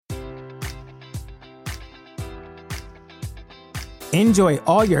Enjoy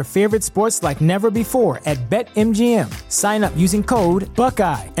all your favorite sports like never before at BetMGM. Sign up using code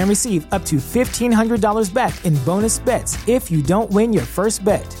Buckeye and receive up to $1,500 back in bonus bets if you don't win your first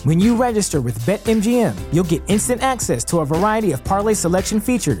bet. When you register with BetMGM, you'll get instant access to a variety of parlay selection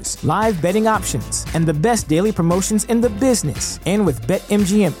features, live betting options, and the best daily promotions in the business. And with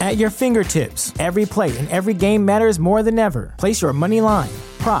BetMGM at your fingertips, every play and every game matters more than ever. Place your money line,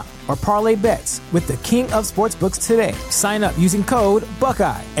 prop, or parlay bets with the king of sportsbooks today. Sign up using code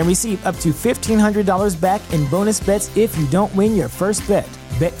Buckeye and receive up to $1,500 back in bonus bets if you don't win your first bet.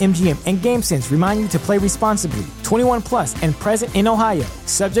 BetMGM and GameSense remind you to play responsibly. 21 plus and present in Ohio,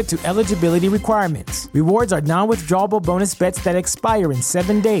 subject to eligibility requirements. Rewards are non-withdrawable bonus bets that expire in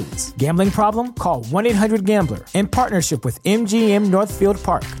 7 days. Gambling problem? Call 1-800-GAMBLER. In partnership with MGM Northfield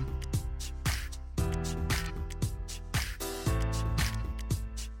Park.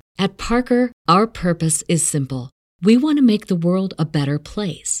 At Parker, our purpose is simple. We want to make the world a better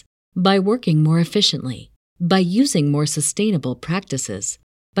place by working more efficiently, by using more sustainable practices,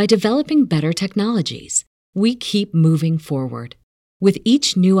 by developing better technologies. We keep moving forward. With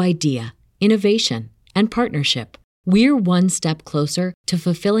each new idea, innovation, and partnership, we're one step closer to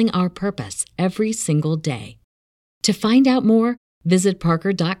fulfilling our purpose every single day. To find out more, visit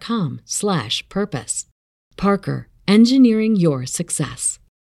parker.com/purpose. Parker, engineering your success.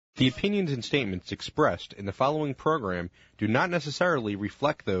 The opinions and statements expressed in the following program do not necessarily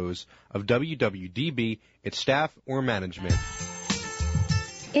reflect those of WWDB, its staff, or management.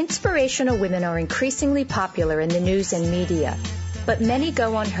 Inspirational women are increasingly popular in the news and media, but many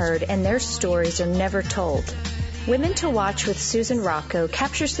go unheard and their stories are never told. Women to Watch with Susan Rocco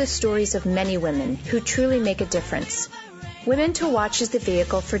captures the stories of many women who truly make a difference. Women to Watch is the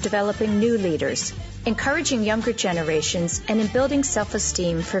vehicle for developing new leaders, encouraging younger generations, and in building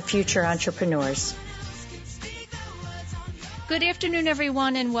self-esteem for future entrepreneurs. Good afternoon,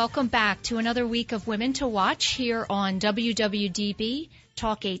 everyone, and welcome back to another week of Women to Watch here on WWDB,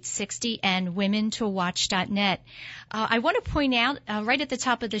 Talk 860, and WomenToWatch.net. I want to point out right at the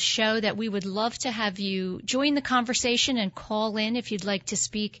top of the show that we would love to have you join the conversation and call in if you'd like to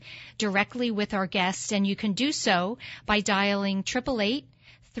speak directly with our guests, and you can do so by dialing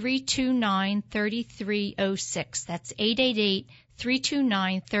 888-329-3306. That's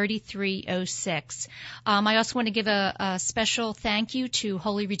 888-329-3306. I also want to give a special thank you to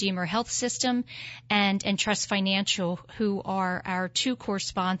Holy Redeemer Health System and Trust Financial, who are our two core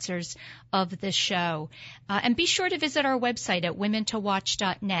sponsors of this show. And be sure to visit our website at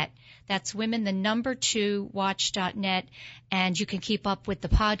womentowatch.net. That's watch.net. And you can keep up with the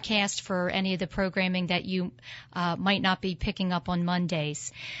podcast for any of the programming that you might not be picking up on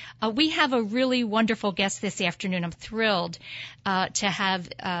Mondays. We have a really wonderful guest this afternoon. I'm thrilled to have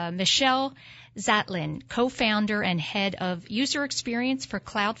Michelle Zatlyn, co-founder and head of user experience for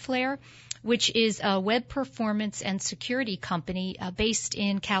Cloudflare, which is a web performance and security company based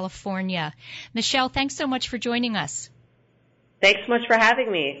in California. Michelle, thanks so much for joining us. Thanks so much for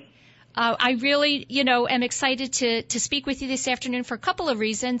having me. I really, am excited to speak with you this afternoon for a couple of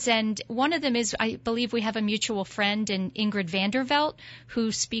reasons, and one of them is I believe we have a mutual friend in Ingrid Vandervelt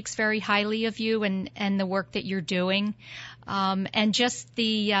who speaks very highly of you and the work that you're doing, and just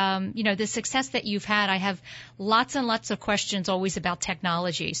the, the success that you've had. I have lots and lots of questions always about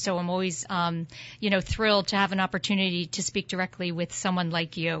technology, so I'm always, thrilled to have an opportunity to speak directly with someone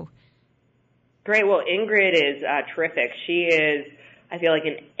like you. Great. Well, Ingrid is terrific. She is, I feel like,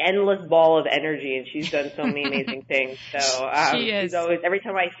 an endless ball of energy, and she's done so many amazing things. So she's always, every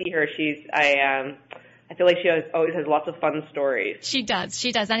time I see her, I feel like she always has lots of fun stories. She does.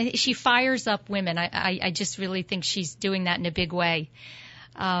 And she fires up women. I just really think she's doing that in a big way.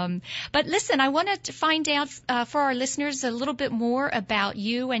 But listen, I wanted to find out for our listeners a little bit more about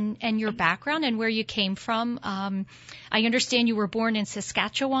you and your background and where you came from. I understand you were born in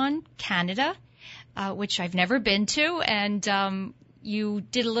Saskatchewan, Canada, which I've never been to, and you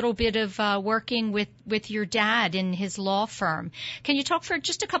did a little bit of working with your dad in his law firm. Can you talk for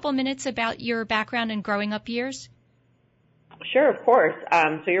just a couple of minutes about your background and growing up years? Sure, of course.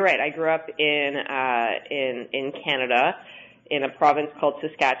 So you're right. I grew up in Canada, in a province called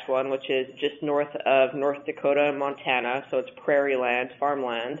Saskatchewan, which is just north of North Dakota and Montana. So it's prairie land,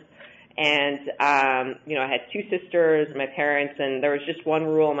 farmland. And, I had two sisters, my parents, and there was just one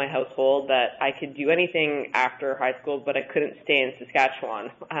rule in my household that I could do anything after high school, but I couldn't stay in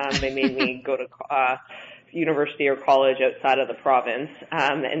Saskatchewan. They made me go to university or college outside of the province.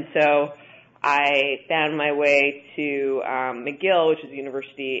 And so I found my way to McGill, which is a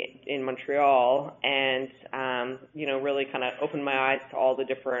university in Montreal, and, really kind of opened my eyes to all the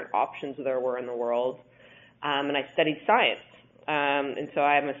different options there were in the world. And I studied science. And so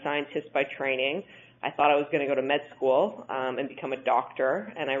I'm a scientist by training. I thought I was going to go to med school and become a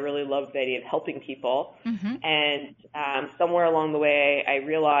doctor, and I really loved the idea of helping people. Mm-hmm. And somewhere along the way, I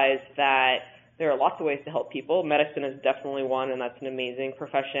realized that there are lots of ways to help people. Medicine is definitely one, and that's an amazing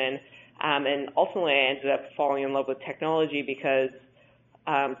profession. And ultimately, I ended up falling in love with technology because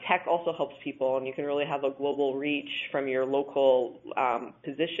tech also helps people, and you can really have a global reach from your local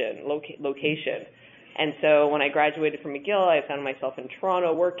location. And so when I graduated from McGill, I found myself in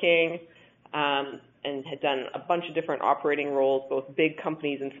Toronto working and had done a bunch of different operating roles, both big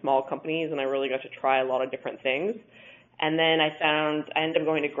companies and small companies, and I really got to try a lot of different things. And then I ended up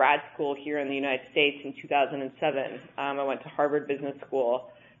going to grad school here in the United States in 2007. I went to Harvard Business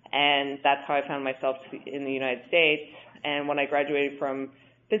School, and that's how I found myself in the United States. And when I graduated from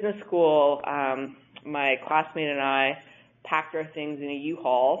business school, my classmate and I packed our things in a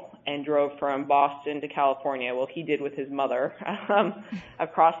U-Haul and drove from Boston to California. Well, he did with his mother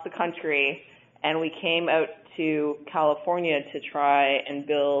across the country. And we came out to California to try and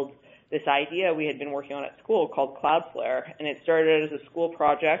build this idea we had been working on at school called Cloudflare. And it started as a school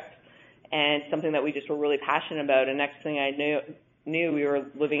project and something that we just were really passionate about. And next thing I knew we were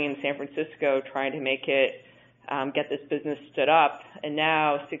living in San Francisco trying to make it, get this business stood up. And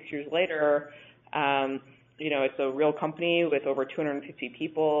now, 6 years later, it's a real company with over 250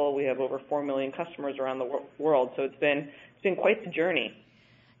 people. We have over 4 million customers around the world. So it's been quite the journey.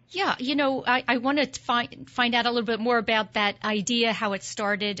 Yeah, I want to find out a little bit more about that idea, how it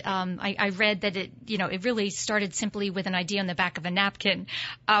started. I read that it really started simply with an idea on the back of a napkin.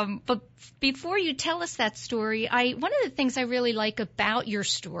 But before you tell us that story, one of the things I really like about your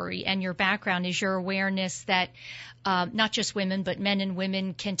story and your background is your awareness that not just women, but men and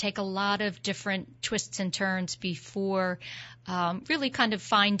women can take a lot of different twists and turns before really kind of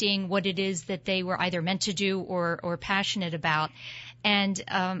finding what it is that they were either meant to do or passionate about. And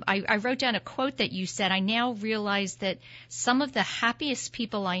I wrote down a quote that you said, "I now realize that some of the happiest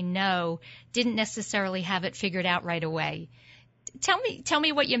people I know didn't necessarily have it figured out right away." Tell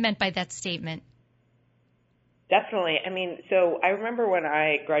me what you meant by that statement. Definitely. I mean, so I remember when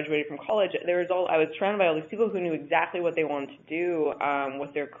I graduated from college, I was surrounded by all these people who knew exactly what they wanted to do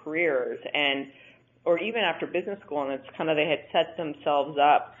with their careers, or even after business school, and it's kind of they had set themselves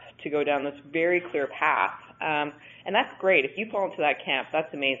up to go down this very clear path. And that's great. If you fall into that camp,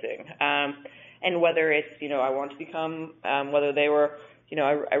 that's amazing. And whether it's, I want to become, whether they were,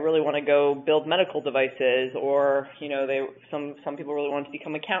 I really want to go build medical devices, or, some people really want to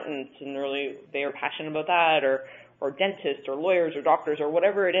become accountants and really they are passionate about that, or dentists or lawyers or doctors or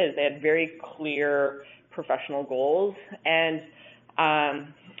whatever it is. They had very clear professional goals. And,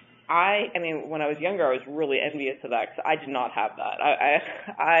 when I was younger, I was really envious of that because I did not have that.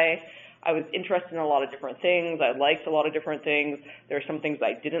 I was interested in a lot of different things. I liked a lot of different things. There were some things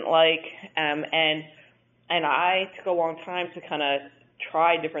I didn't like. And I took a long time to kind of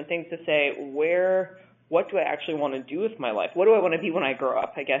try different things to say, what do I actually want to do with my life? What do I want to be when I grow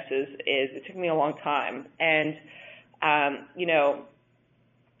up, I guess it took me a long time. And,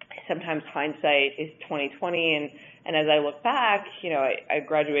 sometimes hindsight is 20/20. And as I look back, I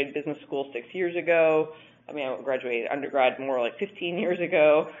graduated business school 6 years ago. I graduated undergrad more like 15 years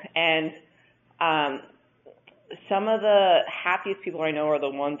ago. And some of the happiest people I know are the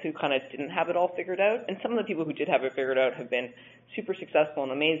ones who kind of didn't have it all figured out. And some of the people who did have it figured out have been super successful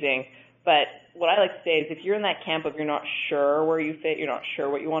and amazing. But what I like to say is if you're in that camp of you're not sure where you fit, you're not sure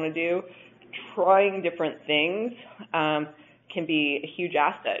what you want to do, trying different things can be a huge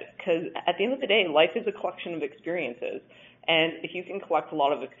asset. Because at the end of the day, life is a collection of experiences. And if you can collect a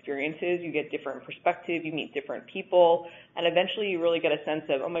lot of experiences, you get different perspective, you meet different people, and eventually you really get a sense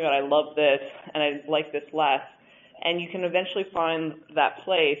of, oh my God, I love this, and I like this less. And you can eventually find that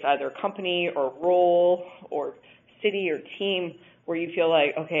place, either company or role or city or team, where you feel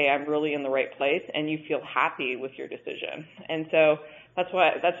like, okay, I'm really in the right place, and you feel happy with your decision. And so that's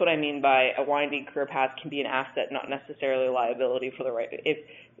what I mean by a winding career path can be an asset, not necessarily a liability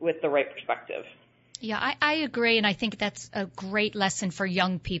with the right perspective. Yeah, I agree, and I think that's a great lesson for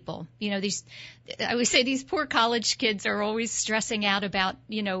young people. I would say these poor college kids are always stressing out about,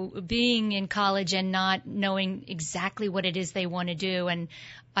 being in college and not knowing exactly what it is they want to do. And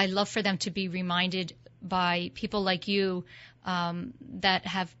I love for them to be reminded by people like you that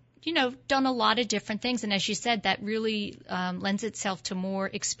have, done a lot of different things. And as you said, that really lends itself to more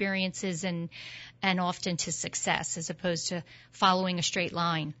experiences and often to success as opposed to following a straight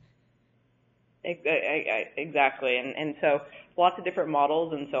line. Exactly, and so lots of different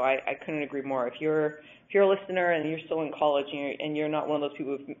models, and so I couldn't agree more. If you're a listener and you're still in college and you're not one of those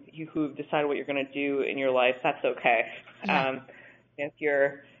people who've decided what you're going to do in your life, that's okay. Yeah. if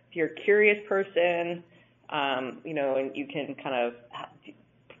you're a curious person, you know, and you can kind of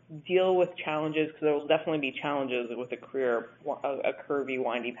deal with challenges, because there will definitely be challenges with a career, a curvy,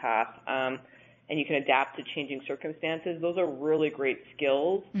 windy path, and you can adapt to changing circumstances. Those are really great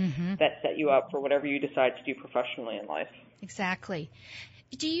skills that set you up for whatever you decide to do professionally in life. Exactly.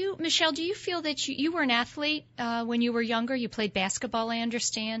 Michelle, do you feel that you were an athlete when you were younger? You played basketball, I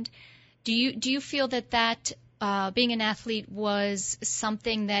understand. Do you feel that being an athlete was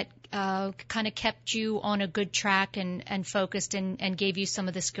something that kind of kept you on a good track and focused and gave you some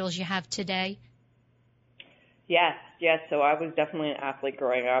of the skills you have today? Yes. So I was definitely an athlete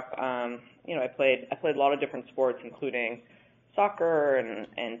growing up. You know, I played a lot of different sports, including soccer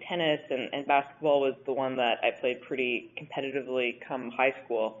and tennis, and basketball was the one that I played pretty competitively come high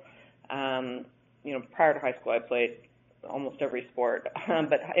school. You know, prior to high school, I played almost every sport.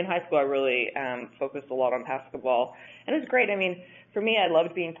 But in high school, I really focused a lot on basketball. And it was great. I mean, for me, I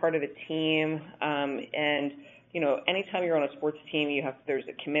loved being part of a team. And, you know, anytime you're on a sports team, there's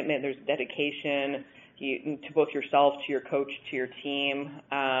a commitment, there's dedication to both yourself, to your coach, to your team.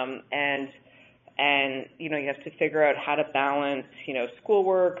 And, you know, you have to figure out how to balance, you know,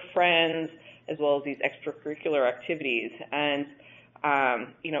 schoolwork, friends, as well as these extracurricular activities. And,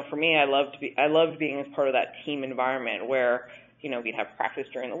 you know, for me, I loved being as part of that team environment where, you know, we'd have practice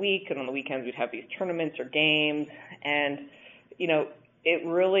during the week, and on the weekends we'd have these tournaments or games. And, you know, it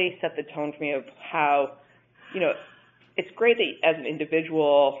really set the tone for me of how, you know, it's great that as an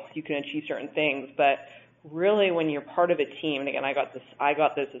individual you can achieve certain things, but really when you're part of a team, and again, I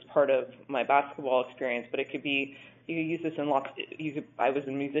got this as part of my basketball experience, but it could be, you could use this in lots, I was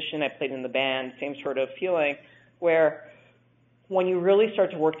a musician, I played in the band, same sort of feeling, where when you really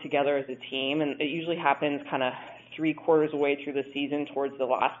start to work together as a team, and it usually happens kind of 3/4 away through the season towards the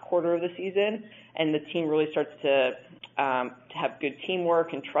last quarter of the season, and the team really starts to have good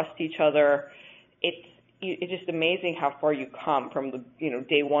teamwork and trust each other, it's just amazing how far you come from the, you know,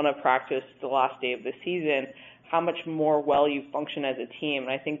 day one of practice to the last day of the season, how much more well you function as a team.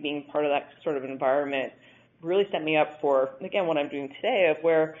 And I think being part of that sort of environment really set me up for, again, what I'm doing today, of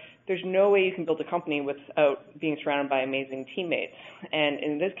where there's no way you can build a company without being surrounded by amazing teammates. And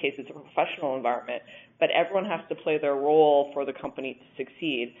in this case, it's a professional environment, but everyone has to play their role for the company to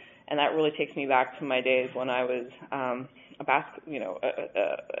succeed. And that really takes me back to my days when I was back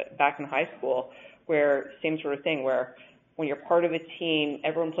in high school, where same sort of thing, where when you're part of a team,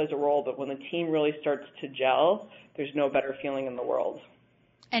 everyone plays a role, but when the team really starts to gel, there's no better feeling in the world.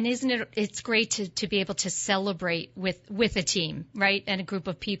 And it's great to be able to celebrate with a team, right? And a group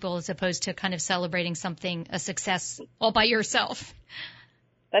of people, as opposed to kind of celebrating a success all by yourself.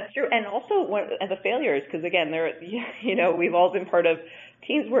 That's true. And also the failures, because again, you know, we've all been part of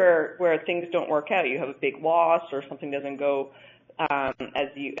teams where things don't work out. You have a big loss or something doesn't go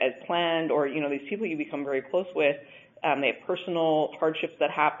as planned, or, you know, these people you become very close with, they have personal hardships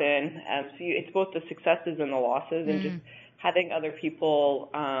that happen. So it's both the successes and the losses, and just having other people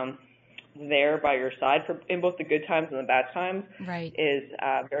there by your side in both the good times and the bad times, right, is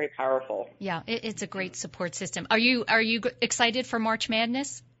very powerful. Yeah, it's a great support system. Are you excited for March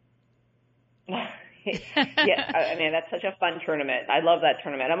Madness? Yeah, I mean, that's such a fun tournament. I love that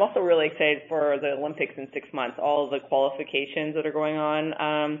tournament. I'm also really excited for the Olympics in 6 months, all of the qualifications that are going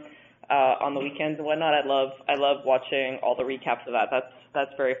on the weekends and whatnot. I love watching all the recaps of that.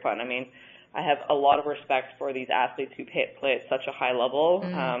 That's very fun. I mean, I have a lot of respect for these athletes who play at such a high level.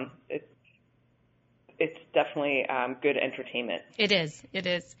 It's definitely good entertainment. It is.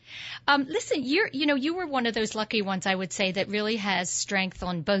 Listen, you were one of those lucky ones, I would say, that really has strength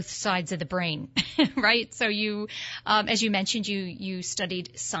on both sides of the brain, right? So you, as you mentioned, you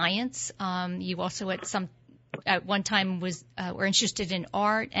studied science. You also at one time were interested in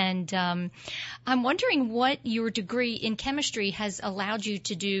art, and I'm wondering what your degree in chemistry has allowed you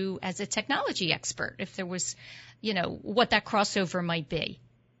to do as a technology expert, if there was, you know, what that crossover might be.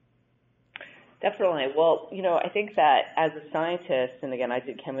 Definitely. Well, you know, I think that as a scientist, and again, I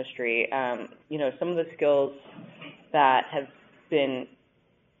did chemistry, you know, some of the skills that have been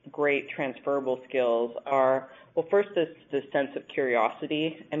great transferable skills are, well, first, the sense of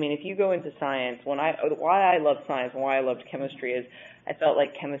curiosity. I mean, if you go into science, why I love science and why I loved chemistry is I felt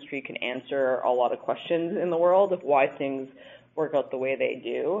like chemistry can answer a lot of questions in the world of why things work out the way they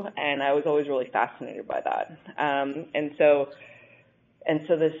do, and I was always really fascinated by that. And so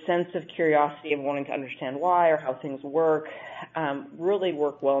the sense of curiosity of wanting to understand why or how things work really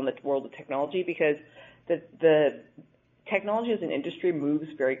work well in the world of technology, because the technology as an industry moves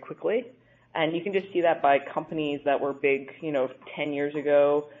very quickly. And you can just see that by companies that were big, 10 years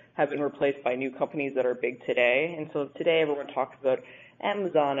ago have been replaced by new companies that are big today. And so today everyone talks about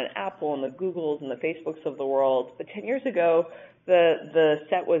Amazon and Apple and the Googles and the Facebooks of the world. But 10 years ago, the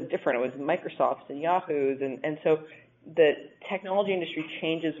set was different. It was Microsofts and Yahoos. And so the technology industry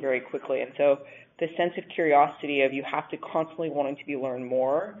changes very quickly. And so the sense of curiosity of you have to constantly wanting to learn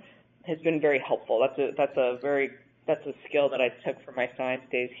more has been very helpful. That's a skill that I took from my science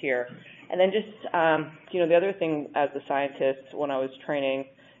days here. And then just, the other thing as a scientist when I was training,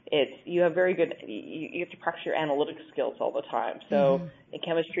 you have you have to practice your analytic skills all the time. So in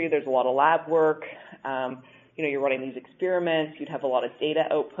chemistry, there's a lot of lab work. You're running these experiments. You'd have a lot of data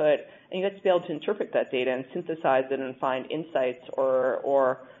output, and you have to be able to interpret that data and synthesize it and find insights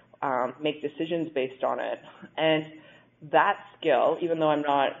or make decisions based on it. And that skill, even though I'm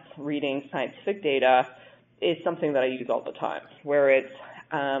not reading scientific data, is something that I use all the time, where it's,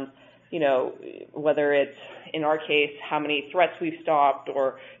 whether it's, in our case, how many threats we've stopped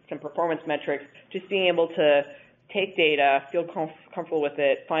or some performance metrics, just being able to take data, feel comfortable with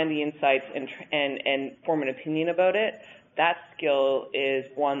it, find the insights, and form an opinion about it. That skill is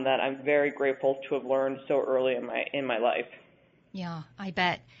one that I'm very grateful to have learned so early in my life. Yeah, I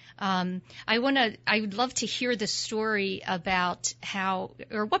bet. I would love to hear the story about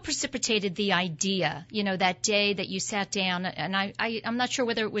what precipitated the idea, that day that you sat down, and I'm not sure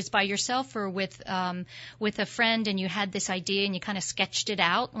whether it was by yourself or with a friend, and you had this idea and you kind of sketched it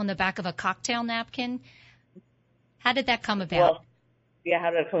out on the back of a cocktail napkin. How did that come about? Well,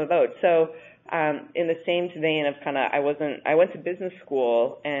 how did it come about? So, in the same vein of I went to business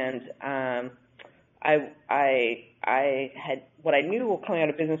school, and I had, what I knew coming out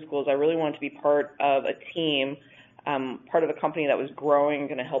of business school is I really wanted to be part of a team, part of a company that was growing,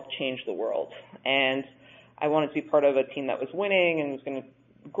 going to help change the world. And I wanted to be part of a team that was winning and was going to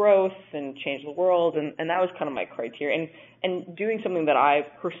growth and change the world. And that was kind of my criteria, and doing something that I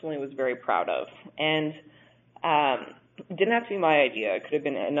personally was very proud of. And, it didn't have to be my idea. It could have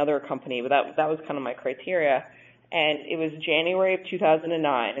been another company, but that was kind of my criteria. And it was January of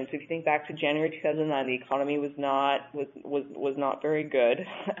 2009. And so if you think back to January 2009, the economy was not very good.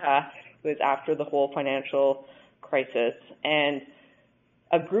 It was after the whole financial crisis. And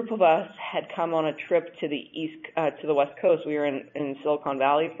a group of us had come on a trip to the West Coast. We were in Silicon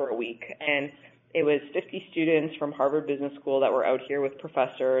Valley for a week. And it was 50 students from Harvard Business School that were out here with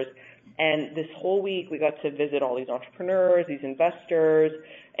professors. And this whole week, we got to visit all these entrepreneurs, these investors,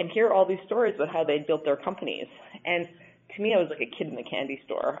 and hear all these stories about how they'd built their companies. And to me, I was like a kid in the candy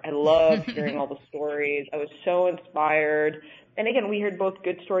store. I loved hearing all the stories. I was so inspired. And again, we heard both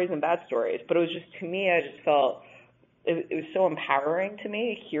good stories and bad stories. But it was just, to me, I just felt it was so empowering to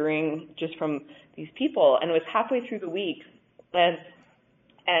me hearing just from these people. And it was halfway through the week. And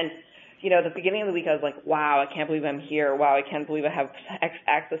the beginning of the week, I was like, wow, I can't believe I'm here. Wow, I can't believe I have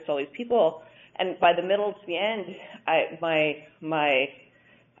access to all these people. And by the middle to the end, my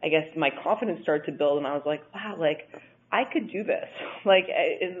confidence started to build, and I was like, wow, I could do this.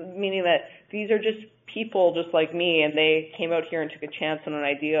 Meaning that these are just people just like me, and they came out here and took a chance on an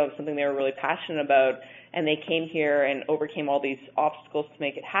idea of something they were really passionate about, and they came here and overcame all these obstacles to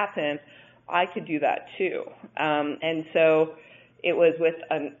make it happen. I could do that too. And so it was with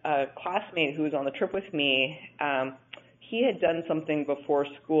a classmate who was on the trip with me. He had done something before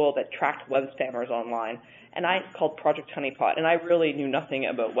school that tracked web spammers online, and called Project Honeypot. And I really knew nothing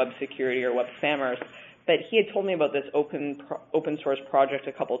about web security or web spammers, but he had told me about this open source project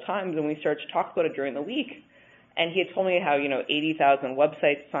a couple of times, and we started to talk about it during the week. And he had told me how 80,000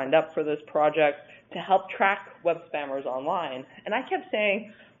 websites signed up for this project to help track web spammers online. And I kept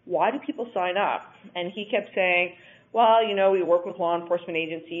saying, why do people sign up? And he kept saying, well, we work with law enforcement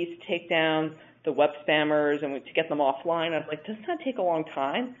agencies to take down the web spammers and to get them offline. I was like, doesn't that take a long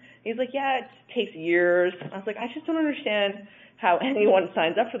time? He's like, yeah, it takes years. I was like, I just don't understand how anyone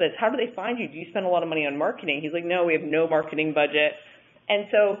signs up for this. How do they find you? Do you spend a lot of money on marketing? He's like, no, we have no marketing budget. And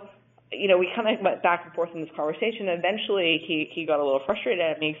so, we kind of went back and forth in this conversation. Eventually, he got a little frustrated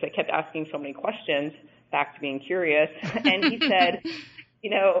at me because I kept asking so many questions, back to being curious. And he said,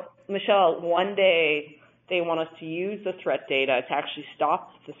 Michelle, one day they want us to use the threat data to actually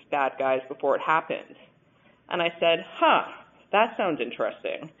stop the bad guys before it happens. And I said, that sounds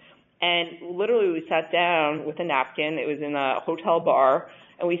interesting. And literally we sat down with a napkin. It was in a hotel bar,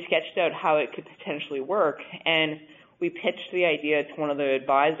 and we sketched out how it could potentially work. And we pitched the idea to one of the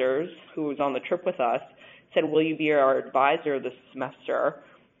advisors who was on the trip with us, said, will you be our advisor this semester?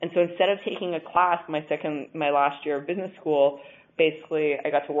 And so instead of taking a class my last year of business school, basically I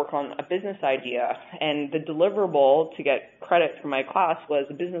got to work on a business idea, and the deliverable to get credit for my class was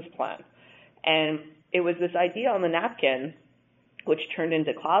a business plan. And it was this idea on the napkin, which turned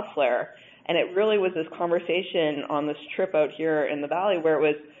into Cloudflare. And it really was this conversation on this trip out here in the Valley where it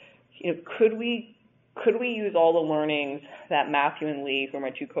was, could we use all the learnings that Matthew and Lee, who are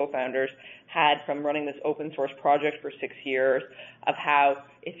my two co-founders, had from running this open source project for 6 years, of how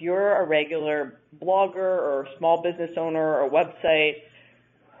if you're a regular blogger or small business owner or website,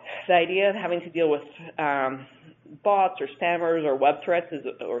 the idea of having to deal with bots or spammers or web threats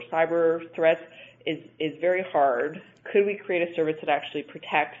or cyber threats is very hard. Could we create a service that actually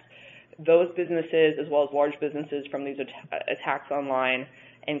protects those businesses as well as large businesses from these attacks online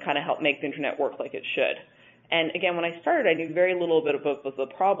and kind of help make the internet work like it should? And again, when I started, I knew very little bit about the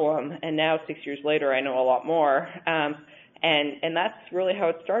problem, and now 6 years later, I know a lot more. And that's really how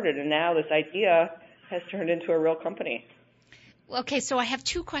it started. And now this idea has turned into a real company. Okay, so I have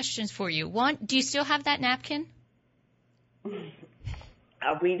two questions for you. One, do you still have that napkin?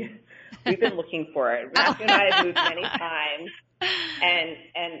 We've been looking for it. Matthew and I have moved many times,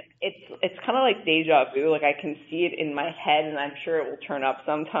 and it's kind of like deja vu. Like I can see it in my head, and I'm sure it will turn up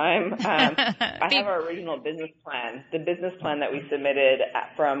sometime. I have our original business plan, the business plan that we submitted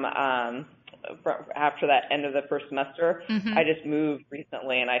from after that end of the first semester. Mm-hmm. I just moved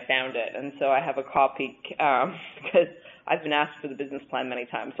recently, and I found it, and so I have a copy because I've been asked for the business plan many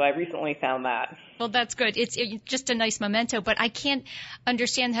times, so I recently found that. Well, that's good. It's just a nice memento, but I can't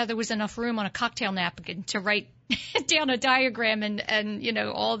understand how there was enough room on a cocktail napkin to write down a diagram and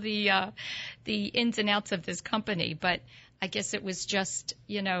all the ins and outs of this company. But I guess it was just,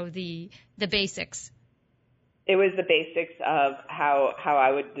 the basics. It was the basics of how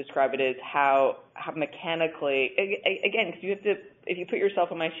I would describe it is how mechanically, again, because if you put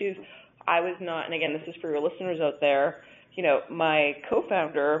yourself in my shoes, I was not, and again, this is for your listeners out there, my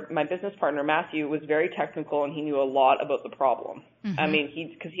co-founder, my business partner, Matthew, was very technical and he knew a lot about the problem. Mm-hmm. I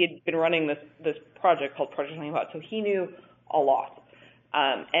mean, because he had been running this project called Project Honeypot, so he knew a lot.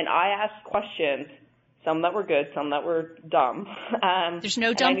 And I asked questions, some that were good, some that were dumb. There's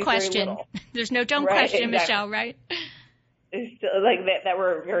no dumb question. There's no dumb question, exactly. Michelle, right? Like that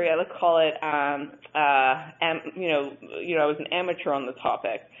were very, let's call it, I was an amateur on the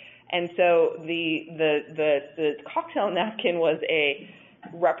topic. And so the cocktail napkin was a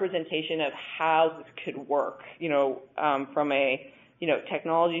representation of how this could work, from a,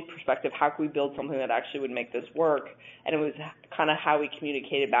 technology perspective, how could we build something that actually would make this work? And it was kind of how we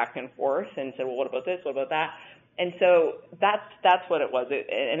communicated back and forth and said, well, what about this? What about that? And so that's what it was.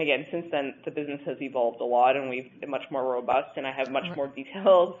 And again, since then, the business has evolved a lot and we've been much more robust and I have much more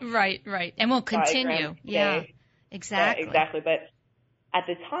details. Right. And we'll continue. Yeah, exactly. Exactly. But at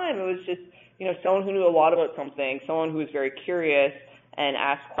the time, it was just, someone who knew a lot about something, someone who was very curious and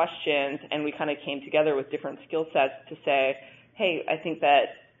asked questions, and we kind of came together with different skill sets to say, hey, I think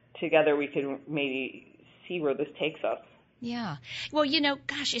that together we could maybe see where this takes us. Yeah. Well,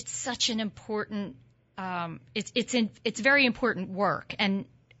 gosh, it's such an important, it's very important work. And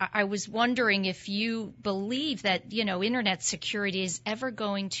I was wondering if you believe that, internet security is ever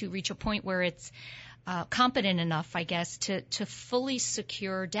going to reach a point where it's competent enough, I guess, to fully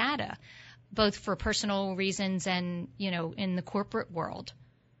secure data, both for personal reasons and, in the corporate world.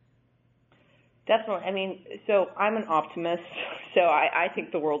 Definitely. I mean, so I'm an optimist, so I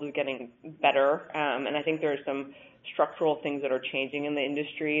think the world is getting better, and I think there are some structural things that are changing in the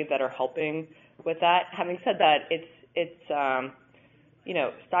industry that are helping with that. Having said that, it's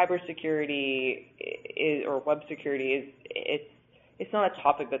cybersecurity or web security it's not a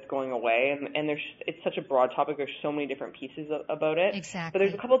topic that's going away, and it's such a broad topic. There's so many different pieces about it. Exactly. But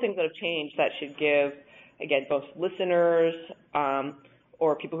there's a couple of things that have changed that should give, again, both listeners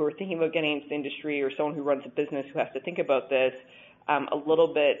or people who are thinking about getting into the industry or someone who runs a business who has to think about this a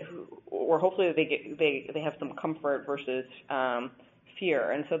little bit, or hopefully they have some comfort versus fear.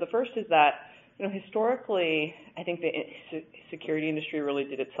 And so the first is that, historically, I think the security industry really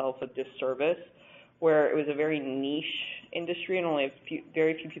did itself a disservice, where it was a very niche industry and only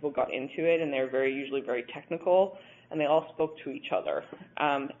very few people got into it, and they were usually very technical, and they all spoke to each other.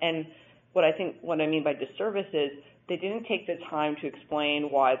 And what I mean by disservice is they didn't take the time to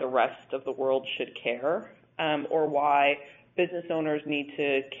explain why the rest of the world should care, or why business owners need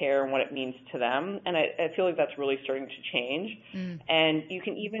to care and what it means to them. And I feel like that's really starting to change. And you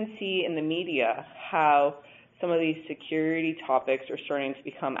can even see in the media how some of these security topics are starting to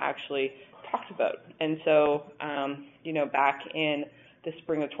become actually talked about. And so, back in the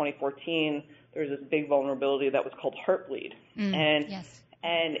spring of 2014, there was this big vulnerability that was called Heartbleed. And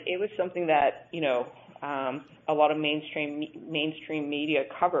it was something that, a lot of mainstream media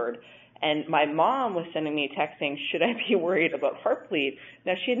covered. And my mom was sending me a text saying, should I be worried about Heartbleed?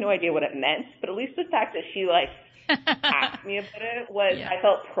 Now, she had no idea what it meant, but at least the fact that she, asked me about it was, I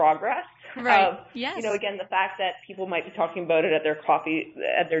felt progress. Right. Yes. Again, the fact that people might be talking about it at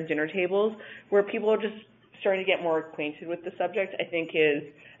their dinner tables, where people are just starting to get more acquainted with the subject, I think is,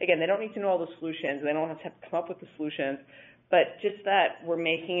 again, they don't need to know all the solutions. They don't have to come up with the solutions, but just that we're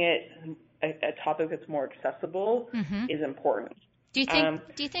making it a topic that's more accessible is important. Do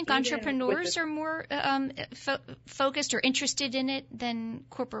you think entrepreneurs are more focused or interested in it than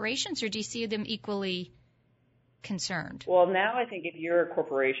corporations, or do you see them equally concerned? Well, now I think if you're a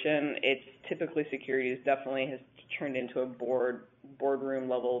corporation, it's typically securities definitely has turned into a boardroom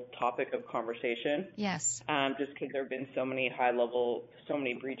level topic of conversation. Yes. Just because there have been so many so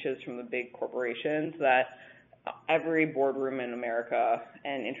many breaches from the big corporations that every boardroom in America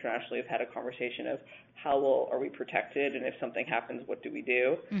and internationally have had a conversation of how well are we protected, and if something happens, what do we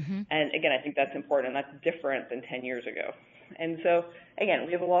do? And again, I think that's important, and that's different than 10 years ago. And so, again,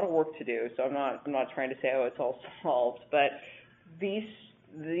 we have a lot of work to do. So I'm not trying to say, it's all solved, but these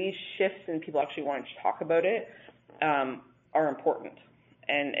shifts in people actually wanting to talk about it are important.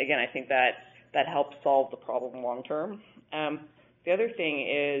 And again, I think that helps solve the problem long term. The other thing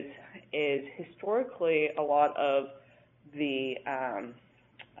is historically a lot of the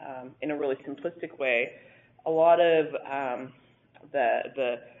in a really simplistic way, a lot of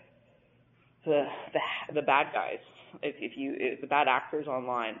the bad guys, if the bad actors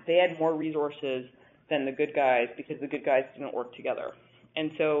online, they had more resources than the good guys because the good guys didn't work together.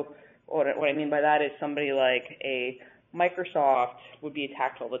 And so what I mean by that is somebody like a Microsoft would be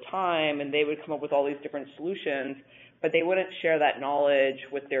attacked all the time, and they would come up with all these different solutions, but they wouldn't share that knowledge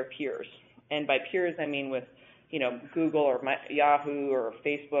with their peers. And by peers, I mean with Google or Yahoo or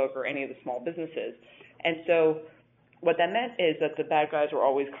Facebook or any of the small businesses. And so what that meant is that the bad guys were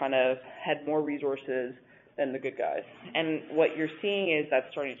always had more resources than the good guys. And what you're seeing is that's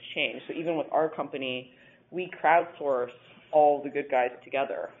starting to change. So even with our company, we crowdsource all the good guys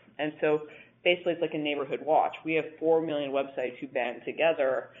together. And so basically it's like a neighborhood watch. We have 4 million websites who band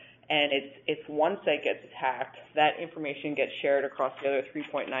together, and if one site gets attacked, that information gets shared across the other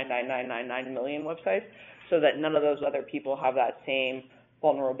 3.99999 million websites, so that none of those other people have that same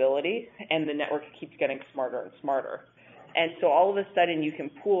vulnerability, and the network keeps getting smarter and smarter. And so all of a sudden you can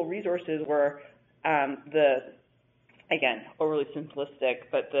pool resources where again, overly simplistic,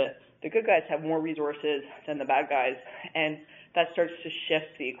 but the good guys have more resources than the bad guys, and that starts to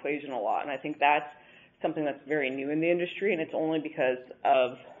shift the equation a lot. And I think that's something that's very new in the industry, and it's only because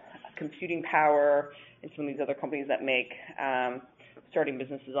of computing power and some of these other companies that make starting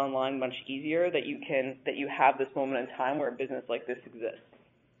businesses online much easier that you have this moment in time where a business like this exists.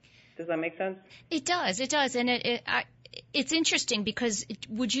 Does that make sense? It does, and it's interesting because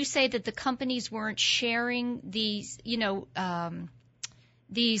would you say that the companies weren't sharing these,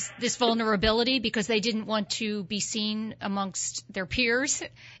 this vulnerability because they didn't want to be seen amongst their peers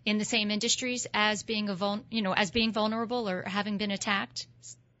in the same industries as being vulnerable or having been attacked?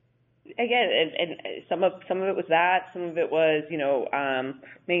 Again, and some of it was that. Some of it was,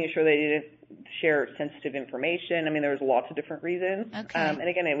 making sure they didn't share sensitive information. I mean, there was lots of different reasons. Okay. And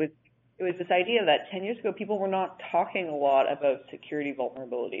again, it was this idea that 10 years ago people were not talking a lot about security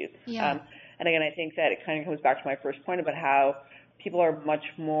vulnerabilities. Yeah. And again, I think that it kind of comes back to my first point about how people are much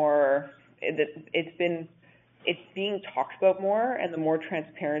more. It's being talked about more, and the more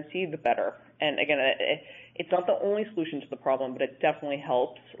transparency, the better. And again, it's not the only solution to the problem, but it definitely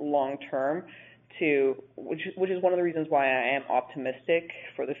helps long term which is one of the reasons why I am optimistic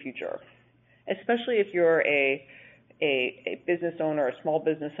for the future, especially if you're a business owner, a small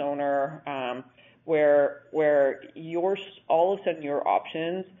business owner, where all of a sudden your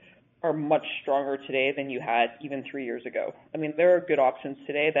options are much stronger today than you had even 3 years ago. I mean, there are good options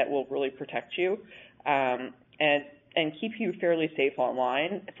today that will really protect you, and keep you fairly safe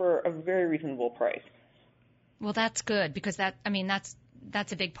online for a very reasonable price. Well, that's good because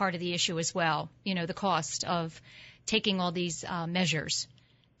that's a big part of the issue as well. The cost of taking all these measures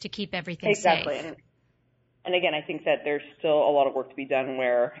to keep everything safe. Exactly. And again, I think that there's still a lot of work to be done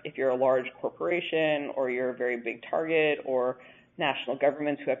where if you're a large corporation or you're a very big target or national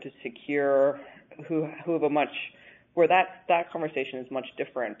governments who have to secure, who have where that conversation is much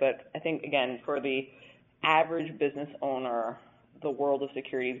different. But I think, again, for the average business owner, the world of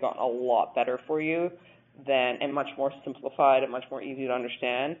security has gotten a lot better for you and much more simplified and much more easy to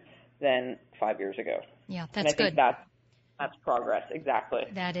understand than 5 years ago. Yeah, that's good. And I think that's progress, exactly.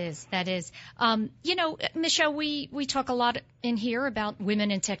 That is. Michelle, we talk a lot in here about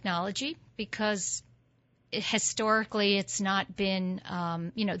women in technology because historically it's not been,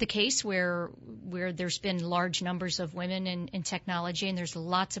 the case where there's been large numbers of women in technology, and there's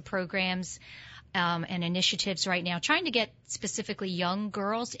lots of programs and initiatives right now trying to get specifically young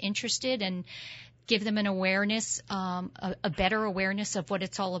girls interested and give them an awareness, a better awareness of what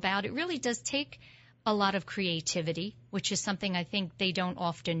it's all about. It really does take a lot of creativity, which is something I think they don't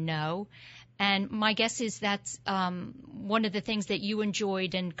often know. And my guess is that's one of the things that you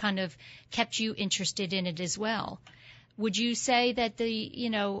enjoyed and kind of kept you interested in it as well. Would you say that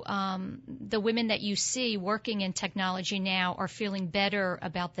the women that you see working in technology now are feeling better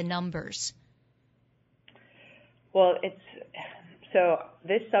about the numbers? Well, so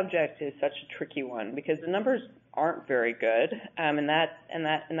this subject is such a tricky one because the numbers aren't very good, and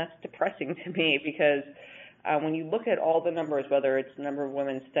that's depressing to me because when you look at all the numbers, whether it's the number of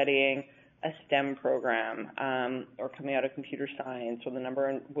women studying a STEM program or coming out of computer science, or the number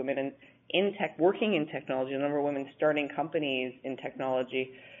of women in tech working in technology, the number of women starting companies in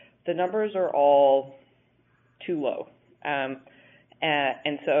technology, the numbers are all too low.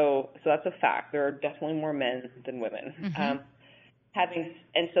 And so that's a fact. There are definitely more men than women. Mm-hmm.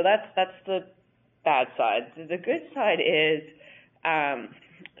 So that's the bad side. The good side is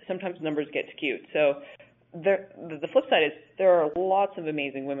sometimes numbers get skewed. So the flip side is there are lots of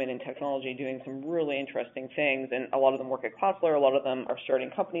amazing women in technology doing some really interesting things, and a lot of them work at Cloudflare. A lot of them are starting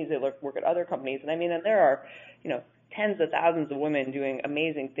companies. They work at other companies, and there are tens of thousands of women doing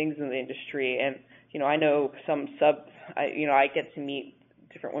amazing things in the industry. And I know I get to meet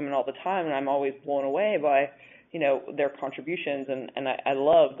different women all the time, and I'm always blown away by their contributions, and I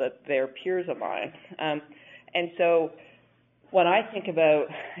love that they're peers of mine. And so when I think about,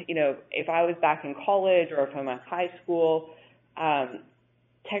 if I was back in college or if I'm in high school,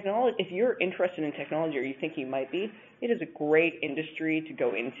 technology, if you're interested in technology or you think you might be, it is a great industry to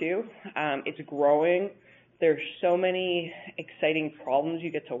go into. It's growing. There's so many exciting problems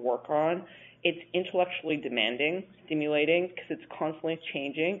you get to work on. It's intellectually demanding, stimulating, because it's constantly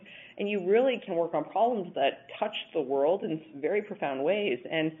changing. And you really can work on problems that touch the world in very profound ways.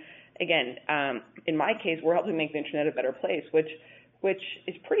 And again, in my case, we're helping make the internet a better place, which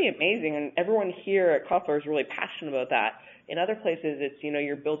is pretty amazing. And everyone here at Cloudflare is really passionate about that. In other places, it's,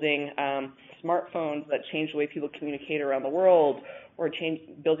 you're building smartphones that change the way people communicate around the world, or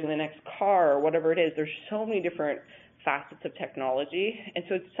building the next car, or whatever it is. There's so many different facets of technology. And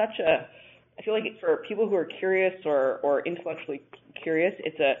so it's I feel like for people who are curious or intellectually curious,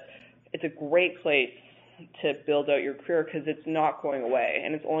 it's a great place to build out your career because it's not going away,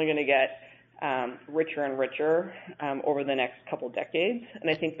 and it's only going to get richer and richer over the next couple of decades. And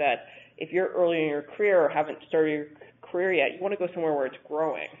I think that if you're early in your career or haven't started your career yet, you want to go somewhere where it's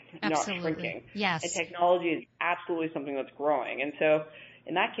growing, Absolutely. not shrinking. Yes. And technology is absolutely something that's growing. And so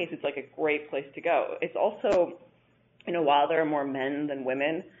in that case, it's like a great place to go. It's also, while there are more men than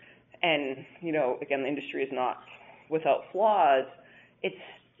women, and, again, the industry is not without flaws, it's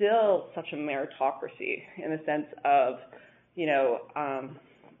still such a meritocracy in the sense of,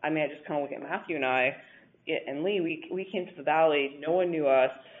 I just kind of look at Matthew and I and Lee, we came to the Valley, no one knew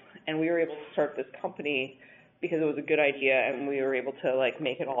us, and we were able to start this company because it was a good idea, and we were able to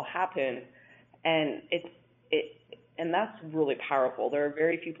make it all happen. And and that's really powerful. There are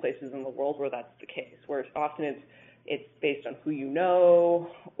very few places in the world where that's the case, where often it's based on who you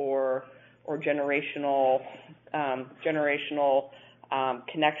know or generational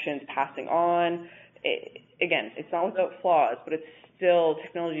connections passing on. Again, it's not without flaws, but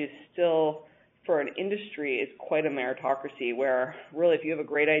technology is still, for an industry, is quite a meritocracy where really if you have a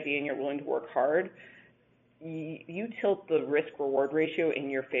great idea and you're willing to work hard, you tilt the risk-reward ratio in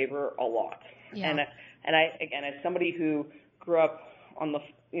your favor a lot. Yeah. And I, again, as somebody who grew up on the,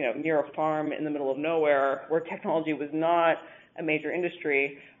 near a farm in the middle of nowhere where technology was not a major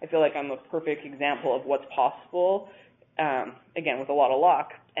industry, I feel like I'm a perfect example of what's possible, again, with a lot of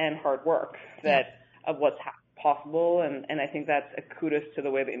luck and hard work, of what's possible. And I think that's a kudos to the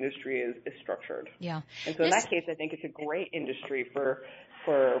way the industry is structured. Yeah. And so in that case, I think it's a great industry for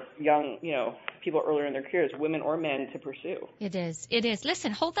young, people earlier in their careers, women or men, to pursue. It is.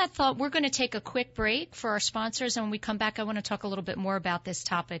 Listen, hold that thought. We're going to take a quick break for our sponsors, and when we come back, I want to talk a little bit more about this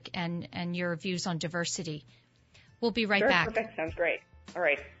topic and your views on diversity. We'll be right back. Perfect. Sounds great. All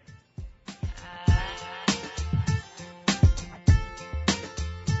right.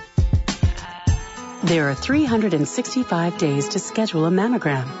 There are 365 days to schedule a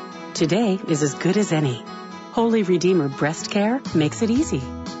mammogram. Today is as good as any. Holy Redeemer Breast Care makes it easy.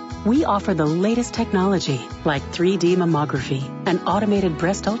 We offer the latest technology like 3D mammography, an automated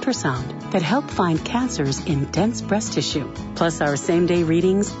breast ultrasound, that help find cancers in dense breast tissue. Plus, our same-day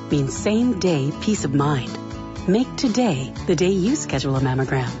readings mean same-day peace of mind. Make today the day you schedule a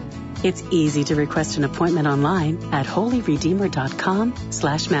mammogram. It's easy to request an appointment online at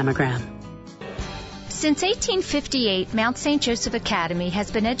holyredeemer.com/mammogram. Since 1858, Mount St. Joseph Academy has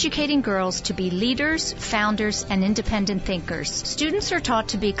been educating girls to be leaders, founders, and independent thinkers. Students are taught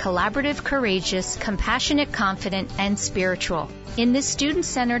to be collaborative, courageous, compassionate, confident, and spiritual. In this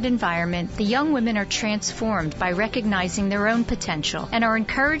student-centered environment, the young women are transformed by recognizing their own potential and are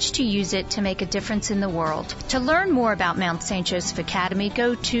encouraged to use it to make a difference in the world. To learn more about Mount St. Joseph Academy,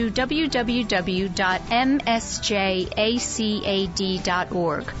 go to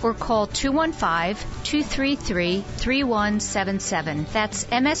www.msjacad.org or call 215-233-3177. That's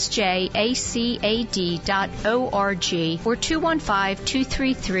msjacad.org or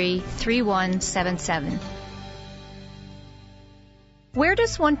 215-233-3177. Where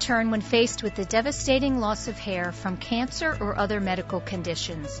does one turn when faced with the devastating loss of hair from cancer or other medical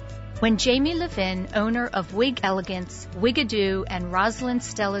conditions? When Jamie Levin, owner of Wig Elegance, Wigadoo, and Rosalind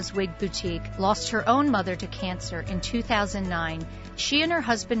Stella's Wig Boutique, lost her own mother to cancer in 2009, she and her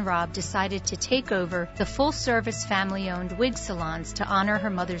husband Rob decided to take over the full-service family-owned wig salons to honor her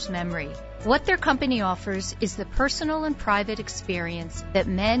mother's memory. What their company offers is the personal and private experience that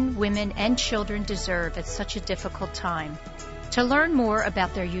men, women, and children deserve at such a difficult time. To learn more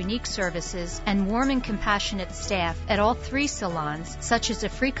about their unique services and warm and compassionate staff at all three salons, such as a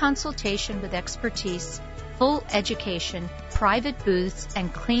free consultation with expertise, full education, private booths,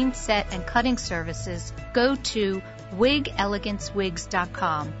 and clean set and cutting services, go to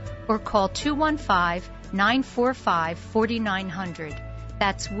wigelegancewigs.com or call 215-945-4900.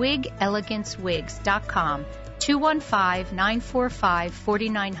 That's wigelegancewigs.com.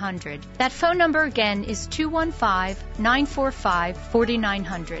 215-945-4900. That phone number again is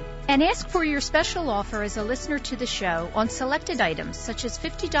 215-945-4900. And ask for your special offer as a listener to the show on selected items such as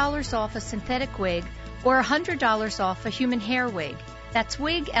 $50 off a synthetic wig or $100 off a human hair wig. That's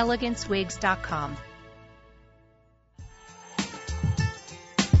wigelegancewigs.com.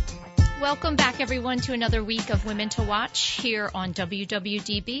 Welcome back, everyone, to another week of Women to Watch here on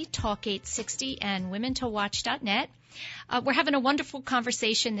WWDB, Talk 860, and WomenToWatch.net. We're having a wonderful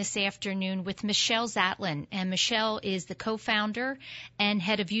conversation this afternoon with Michelle Zatlyn, and Michelle is the co-founder and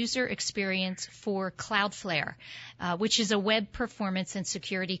head of user experience for Cloudflare, which is a web performance and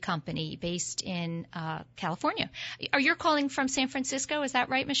security company based in California. Are you calling from San Francisco? Is that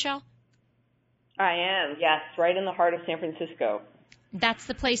right, Michelle? I am, yes, right in the heart of San Francisco. That's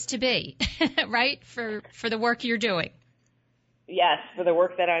the place to be, right, for the work you're doing. Yes, for the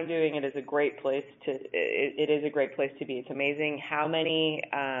work that I'm doing, it is a great place to. It is a great place to be. It's amazing how many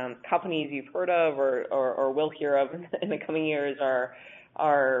companies you've heard of or will hear of in the coming years are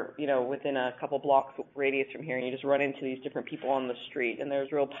within a couple blocks radius from here, and you just run into these different people on the street. And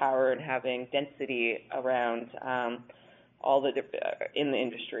there's real power in having density around all the in the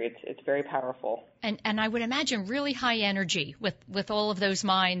industry. It's very powerful. And I would imagine really high energy with all of those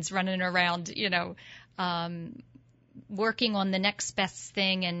minds running around, working on the next best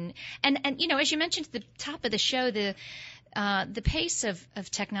thing. And as you mentioned at the top of the show, the pace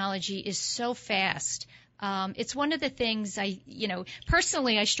of technology is so fast. It's one of the things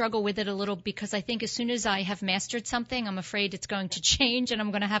personally I struggle with it a little because I think as soon as I have mastered something, I'm afraid it's going to change and I'm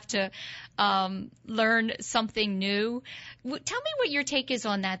going to have to learn something new. Tell me what your take is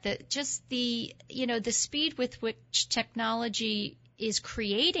on that, just the speed with which technology is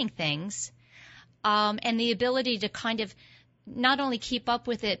creating things, and the ability to kind of not only keep up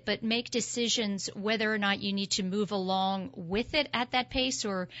with it, but make decisions whether or not you need to move along with it at that pace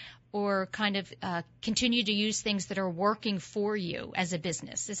or kind of continue to use things that are working for you as a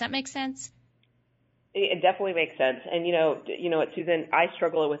business. Does that make sense? It definitely makes sense. And, what, Susan, I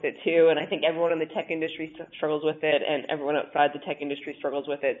struggle with it too, and I think everyone in the tech industry struggles with it, and everyone outside the tech industry struggles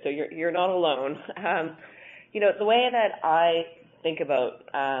with it, so you're not alone. The way that I think about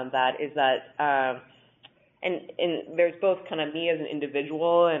that is that and there's both kind of me as an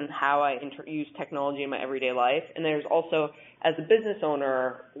individual and how I use technology in my everyday life, and there's also, as a business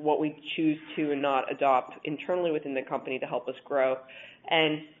owner, what we choose to and not adopt internally within the company to help us grow.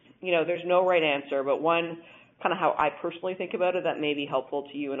 And, there's no right answer, but one kind of how I personally think about it that may be helpful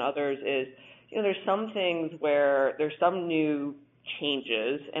to you and others is, there's some things where there's some new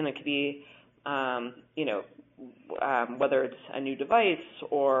changes, and it could be, whether it's a new device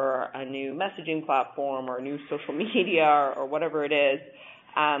or a new messaging platform or a new social media or whatever it is,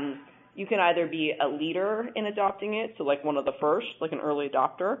 you can either be a leader in adopting it, so like one of the first, like an early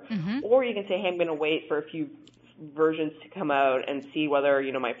adopter, or you can say, hey, I'm going to wait for a few versions to come out and see whether,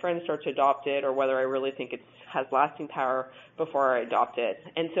 my friends start to adopt it or whether I really think it has lasting power before I adopt it.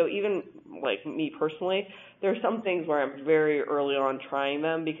 And so even like me personally, there are some things where I'm very early on trying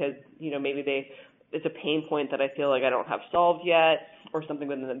them because, maybe it's a pain point that I feel like I don't have solved yet, or something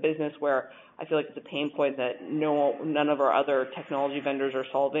within the business where I feel like it's a pain point that none of our other technology vendors are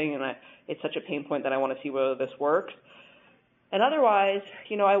solving, and it's such a pain point that I want to see whether this works. And otherwise,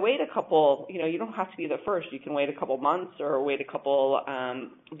 I wait a couple, you don't have to be the first. You can wait a couple months or wait a couple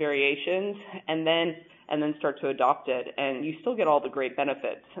variations and then start to adopt it, and you still get all the great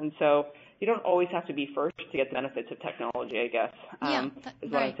benefits. And so you don't always have to be first to get the benefits of technology, I guess,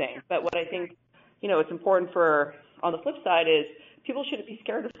 is what I'm saying. But what I think, it's important on the flip side is people shouldn't be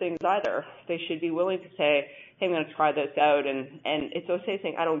scared of things either. They should be willing to say, hey, I'm going to try this out. And it's okay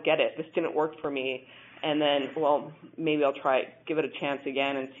saying, I don't get it. This didn't work for me. And then, well, maybe I'll give it a chance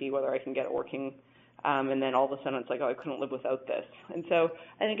again and see whether I can get it working. And then all of a sudden it's like, oh, I couldn't live without this. And so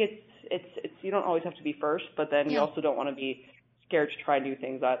I think it's you don't always have to be first, but then you also don't want to be scared to try new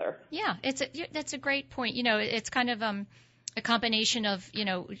things either. Yeah, that's a great point. It's kind of a combination of,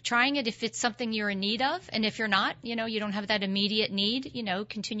 trying it if it's something you're in need of, and if you're not, you don't have that immediate need,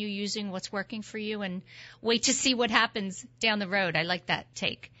 continue using what's working for you and wait to see what happens down the road. I like that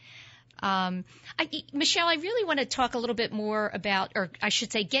take. Michelle, I really want to talk a little bit more about, or I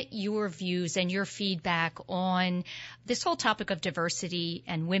should say, get your views and your feedback on this whole topic of diversity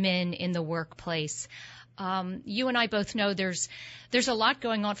and women in the workplace. You and I both know there's a lot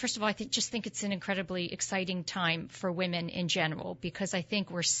going on. First of all, I just think it's an incredibly exciting time for women in general, because I think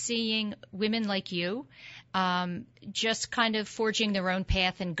we're seeing women like you just kind of forging their own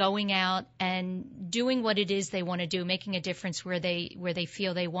path and going out and doing what it is they want to do, making a difference where they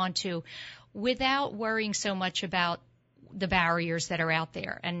feel they want to, without worrying so much about the barriers that are out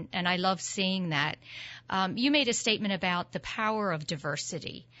there. And I love seeing that. You made a statement about the power of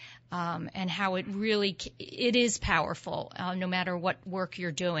diversity. And how it is powerful, no matter what work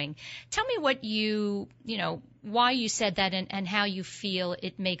you're doing. Tell me what why you said that and how you feel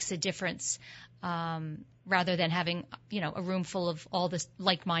it makes a difference, rather than having, a room full of all this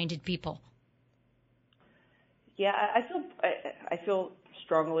like-minded people. Yeah, I feel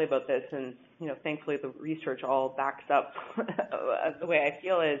strongly about this, and, thankfully the research all backs up the way I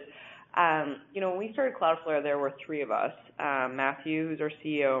feel is, when we started Cloudflare, there were three of us, Matthew, who's our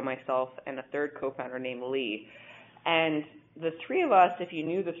CEO, myself, and a third co-founder named Lee. And the three of us, if you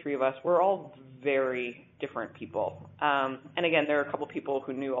knew the three of us, we're all very different people. And again, there are a couple people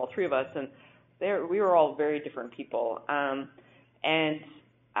who knew all three of us, and we were all very different people.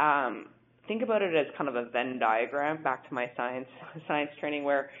 Think about it as kind of a Venn diagram, back to my science training,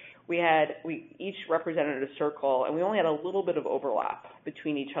 where we each represented a circle, and we only had a little bit of overlap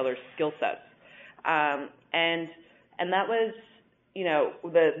between each other's skill sets. And that was,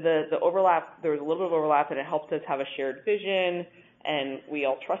 the overlap, there was a little bit of overlap, and it helped us have a shared vision, and we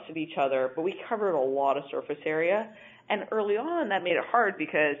all trusted each other, but we covered a lot of surface area. And early on, that made it hard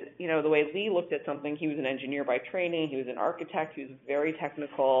because, the way Lee looked at something, he was an engineer by training, he was an architect, he was very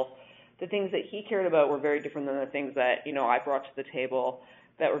technical. The things that he cared about were very different than the things that, I brought to the table,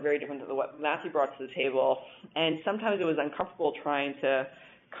 that were very different than what Matthew brought to the table. And sometimes it was uncomfortable trying to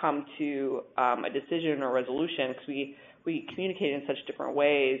come to a decision or resolution because we communicated in such different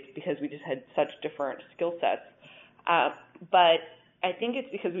ways because we just had such different skill sets. But I think it's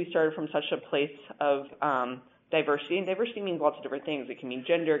because we started from such a place of diversity, and diversity means lots of different things. It can mean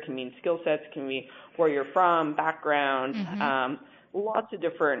gender, it can mean skill sets, it can mean where you're from, background, lots of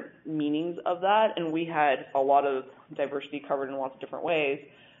different meanings of that, and we had a lot of diversity covered in lots of different ways.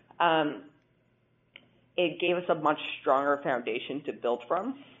 It gave us a much stronger foundation to build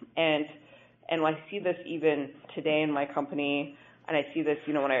from, and I see this even today in my company, and I see this,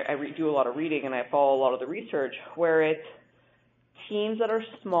 when I do a lot of reading and I follow a lot of the research, where it's teams that are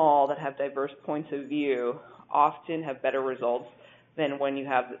small that have diverse points of view often have better results than when you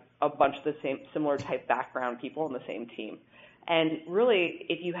have a bunch of the similar type background people on the same team. And really,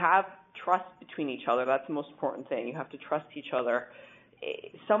 if you have trust between each other, that's the most important thing. You have to trust each other.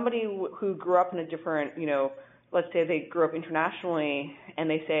 Somebody who grew up in a different, let's say they grew up internationally and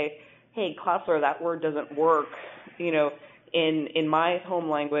they say, hey, Cloudflare, that word doesn't work, in my home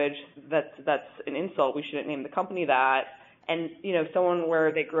language, that's an insult. We shouldn't name the company that. And, someone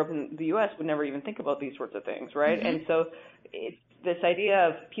where they grew up in the U.S. would never even think about these sorts of things, right? Mm-hmm. And so it's this idea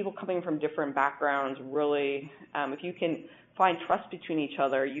of people coming from different backgrounds really, if you can find trust between each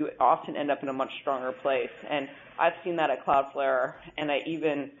other, you often end up in a much stronger place. And I've seen that at Cloudflare, and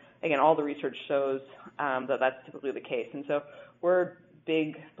again, all the research shows that that's typically the case. And so we're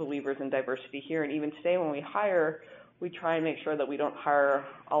big believers in diversity here. And even today when we hire, we try and make sure that we don't hire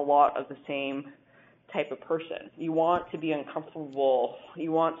a lot of the same type of person. You want to be uncomfortable.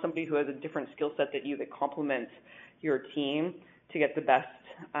 You want somebody who has a different skill set than you that complements your team to get the best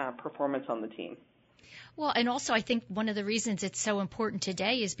performance on the team. Well, and also I think one of the reasons it's so important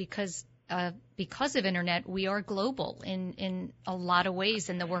today is because of internet, we are global in a lot of ways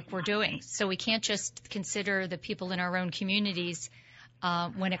in the work we're doing. So we can't just consider the people in our own communities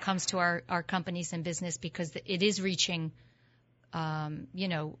when it comes to our companies and business, because it is reaching,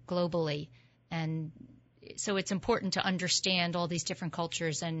 globally. And so it's important to understand all these different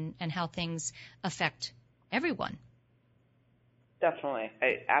cultures and how things affect everyone. Definitely.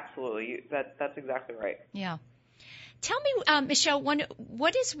 Absolutely. That's exactly right. Yeah. Tell me, Michelle,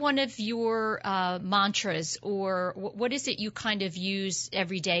 what is one of your mantras, or what is it you kind of use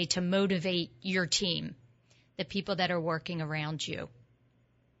every day to motivate your team, the people that are working around you?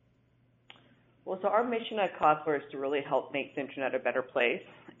 Well, so our mission at Cloudflare is to really help make the internet a better place.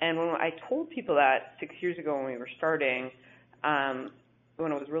 And when I told people that 6 years ago when we were starting,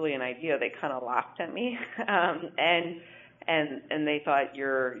 when it was really an idea, they kind of laughed at me, and they thought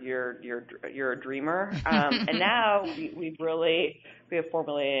you're a dreamer. And now we have 4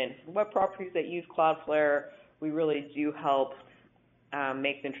 million web properties that use Cloudflare. We really do help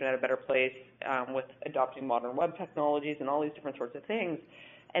make the internet a better place with adopting modern web technologies and all these different sorts of things.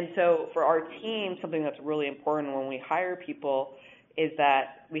 And so for our team, something that's really important when we hire people is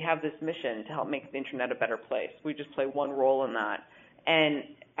that we have this mission to help make the internet a better place. We just play one role in that. And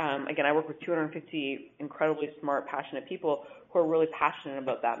again, I work with 250 incredibly smart, passionate people who are really passionate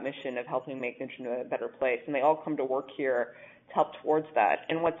about that mission of helping make the internet a better place. And they all come to work here to help towards that.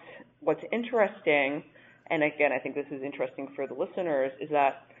 And what's interesting, and again, I think this is interesting for the listeners, is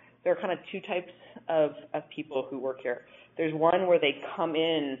that there are kind of two types of people who work here. There's one where they come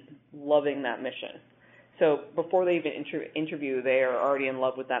in loving that mission. So before they even interview, they are already in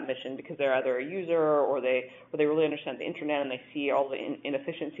love with that mission because they're either a user or they really understand the internet and they see all the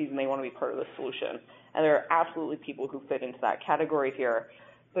inefficiencies and they want to be part of the solution. And there are absolutely people who fit into that category here.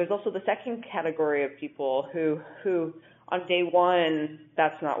 There's also the second category of people who on day one,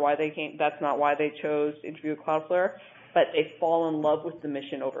 that's not why they chose to interview at Cloudflare, but they fall in love with the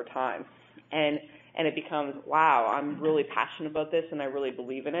mission over time. And it becomes, wow, I'm really passionate about this and I really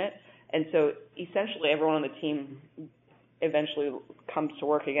believe in it. And so essentially everyone on the team eventually comes to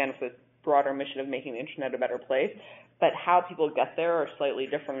work again with this broader mission of making the internet a better place. But how people get there are slightly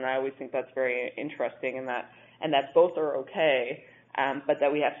different, and I always think that's very interesting, and that both are okay, but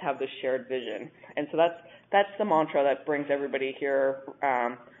that we have to have this shared vision. And so that's the mantra that brings everybody here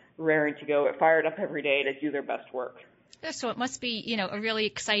raring to go, fired up every day to do their best work. So it must be, a really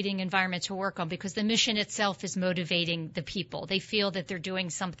exciting environment to work on because the mission itself is motivating the people. They feel that they're doing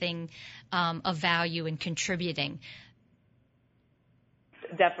something of value and contributing.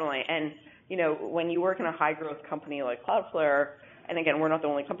 Definitely. And, when you work in a high-growth company like Cloudflare, and again, we're not the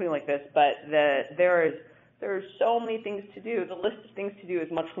only company like this, but there are so many things to do. The list of things to do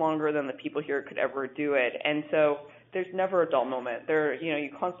is much longer than the people here could ever do it. And so there's never a dull moment. You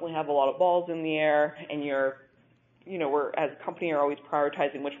constantly have a lot of balls in the air, and we're as a company are always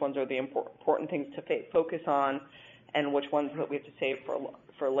prioritizing which ones are the important things to focus on and which ones that we have to save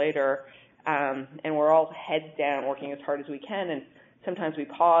for later. And we're all heads down working as hard as we can. And sometimes we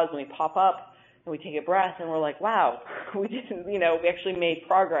pause and we pop up and we take a breath and we're like, wow, we actually made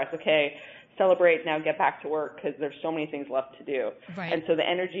progress. Okay, celebrate, now get back to work because there's so many things left to do. Right. And so the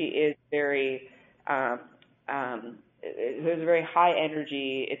energy is very, there's a very high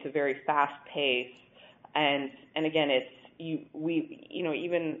energy. It's a very fast pace. And again,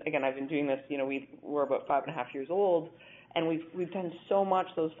 I've been doing this, we're about 5.5 years old, and we've done so much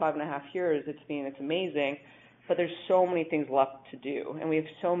those 5.5 years. It's amazing, but there's so many things left to do, and we have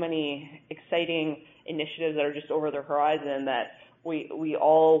so many exciting initiatives that are just over the horizon that we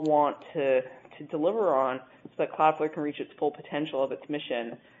all want to deliver on so that Cloudflare can reach its full potential of its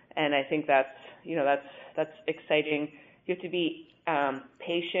mission. And I think that's exciting. You have to be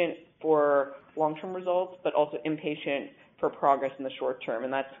patient for long-term results, but also impatient for progress in the short term.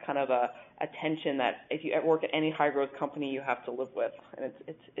 And that's kind of a tension that if you work at any high-growth company, you have to live with. And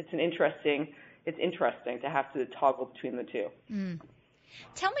it's interesting to have to toggle between the two. Mm.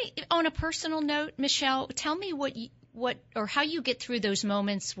 Tell me, on a personal note, Michelle, tell me what or how you get through those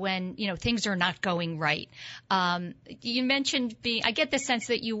moments when, things are not going right. You mentioned I get the sense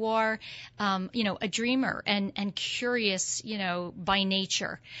that you are, a dreamer and curious, by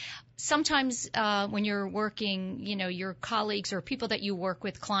nature. Sometimes when you're working, your colleagues or people that you work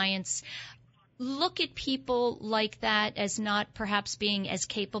with, clients, look at people like that as not perhaps being as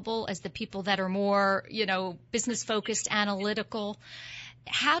capable as the people that are more, business focused, analytical.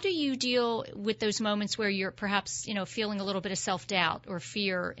 How do you deal with those moments where you're perhaps, feeling a little bit of self-doubt or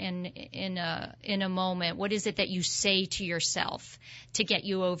fear in a moment? What is it that you say to yourself to get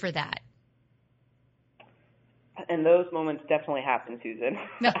you over that? And those moments definitely happen, Susan.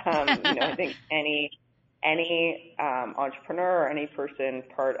 I think any entrepreneur or any person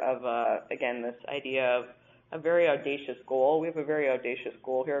part of, again, this idea of a very audacious goal. We have a very audacious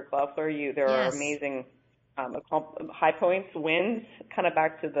goal here at Cloudflare. There are amazing high points, wins, kind of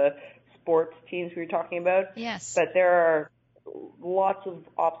back to the sports teams we were talking about. Yes. But there are lots of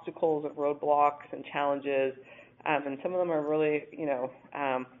obstacles and roadblocks and challenges, and some of them are really,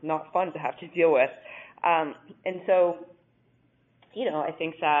 not fun to have to deal with. And so, I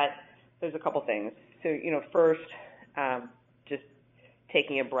think that there's a couple things. So, first, just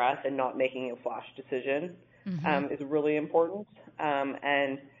taking a breath and not making a flash decision is really important.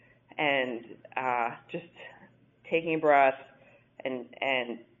 And just taking a breath and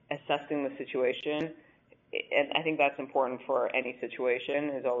assessing the situation. And I think that's important for any situation,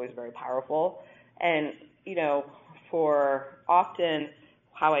 is always very powerful. And, for often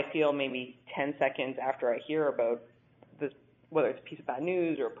how I feel maybe 10 seconds after I hear about this, whether it's a piece of bad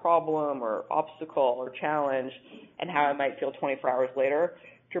news or a problem or obstacle or challenge, and how I might feel 24 hours later,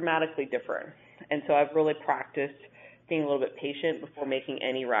 dramatically different. And so I've really practiced being a little bit patient before making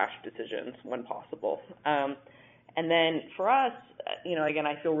any rash decisions when possible. And then for us, again,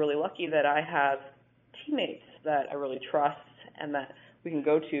 I feel really lucky that I have teammates that I really trust and that we can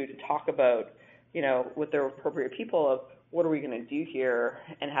go to talk about, with the appropriate people of what are we going to do here,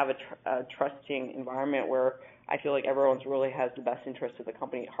 and have a trusting environment where I feel like everyone's really has the best interest of the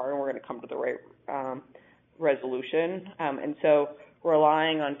company at heart, and we're going to come to the right resolution. And so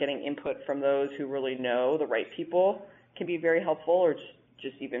relying on getting input from those who really know the right people can be very helpful, or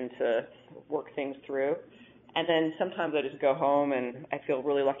just even to work things through. And then sometimes I just go home, and I feel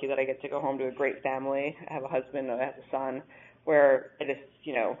really lucky that I get to go home to a great family. I have a husband, I have a son, where I just,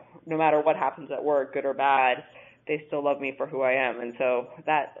 no matter what happens at work, good or bad, they still love me for who I am. And so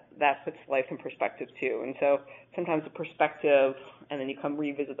that puts life in perspective too. And so sometimes the perspective, and then you come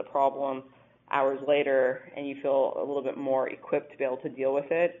revisit the problem hours later, and you feel a little bit more equipped to be able to deal with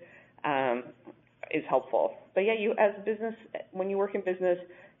it, is helpful. But yeah, as a business, when you work in business,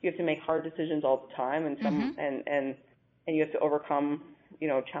 you have to make hard decisions all the time, and and you have to overcome,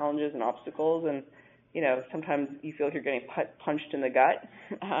 challenges and obstacles, and sometimes you feel like you're getting punched in the gut,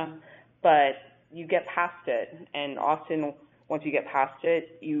 but you get past it, and often once you get past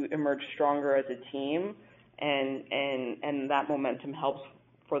it, you emerge stronger as a team, and that momentum helps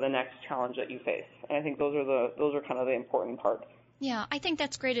for the next challenge that you face. And I think those are kind of the important parts. Yeah, I think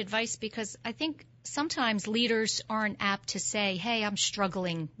that's great advice, because I think sometimes leaders aren't apt to say, hey, I'm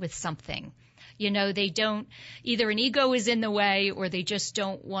struggling with something. They don't, either an ego is in the way, or they just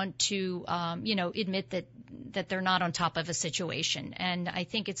don't want to, admit that they're not on top of a situation. And I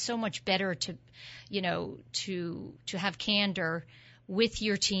think it's so much better to, to have candor with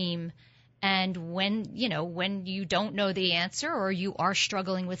your team. And when you don't know the answer, or you are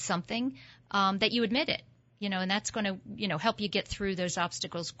struggling with something, that you admit it, and that's going to, help you get through those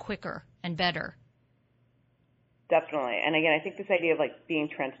obstacles quicker and better. Definitely. And again, I think this idea of being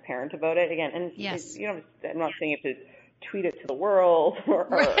transparent about it again, and yes. I'm not saying you have to tweet it to the world or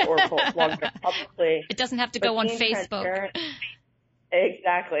blog it publicly. It doesn't have to go on Facebook.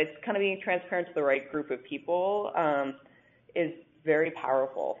 Exactly. It's kind of being transparent to the right group of people is very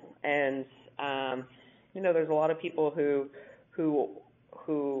powerful. And there's a lot of people who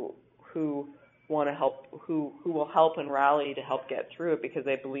want to help, who will help and rally to help get through it because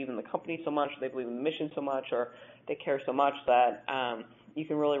they believe in the company so much, or they believe in the mission so much, or they care so much that you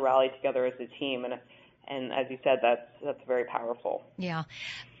can really rally together as a team. And as you said, that's very powerful. Yeah.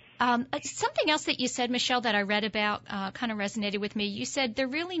 Something else that you said, Michelle, that I read about kind of resonated with me. You said there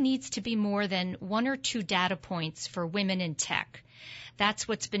really needs to be more than one or two data points for women in tech. That's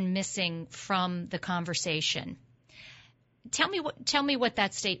what's been missing from the conversation. Tell me what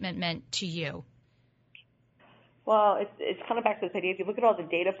that statement meant to you. Well, it's kind of back to this idea. If you look at all the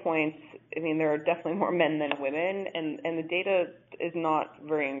data points, I mean, there are definitely more men than women, and the data is not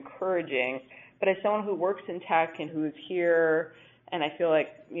very encouraging. But as someone who works in tech and who is here, and I feel like,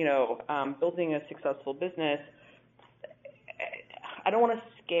 building a successful business, I don't want to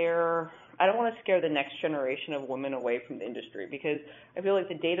scare the next generation of women away from the industry, because I feel like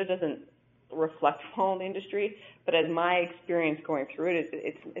the data doesn't reflect well in the industry. But as my experience going through it,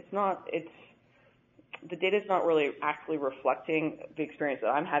 it's the data is not really actually reflecting the experience that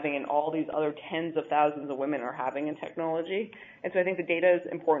I'm having and all these other tens of thousands of women are having in technology. And so I think the data is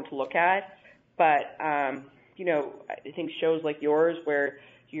important to look at. But, you know, I think shows like yours where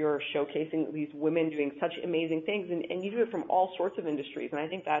you're showcasing these women doing such amazing things, and you do it from all sorts of industries. And I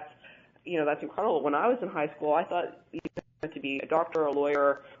think that's, you know, that's incredible. When I was in high school, I thought you had to be a doctor, a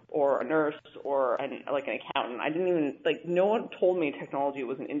lawyer, or a nurse, or an accountant. I didn't even, like, no one told me technology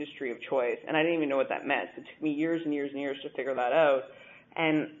was an industry of choice, and I didn't even know what that meant. So it took me years and years and years to figure that out.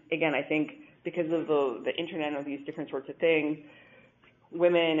 And again, I think because of the internet and these different sorts of things,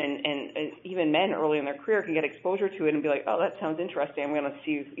 women and even men early in their career can get exposure to it and be like, oh, that sounds interesting. I'm going to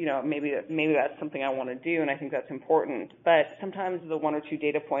see, you know, maybe that's something I want to do, and I think that's important. But sometimes the one or two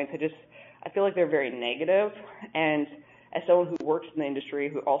data points, I feel like they're very negative. And as someone who works in the industry,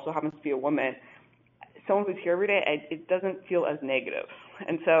 who also happens to be a woman, someone who's here every day, it doesn't feel as negative.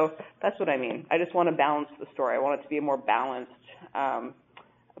 And so that's what I mean. I just want to balance the story. I want it to be a more balanced,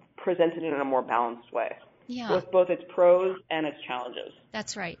 presented in a more balanced way. Yeah. With both its pros and its challenges.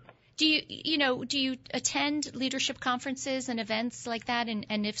 That's right. Do you attend leadership conferences and events like that?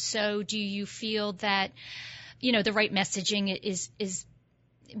 And if so, do you feel that, you know, the right messaging is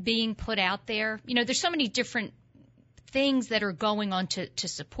being put out there? You know, there's so many different things that are going on to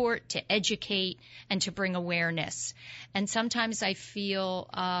support, to educate, and to bring awareness. And sometimes I feel,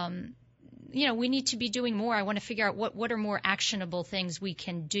 you know, we need to be doing more. I want to figure out what are more actionable things we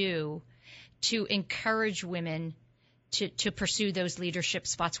can do to encourage women to pursue those leadership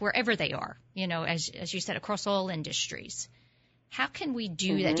spots wherever they are, you know, as you said, across all industries. How can we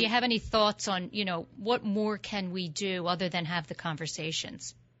do that? Do you have any thoughts on, you know, what more can we do other than have the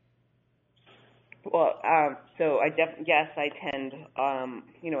conversations? Well, so I attend,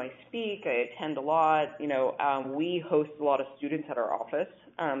 you know, I speak, I attend a lot, you know, we host a lot of students at our office.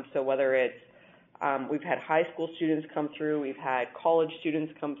 So whether it's, we've had high school students come through, we've had college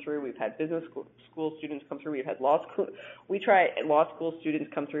students come through, we've had business school students come through, we've had law school students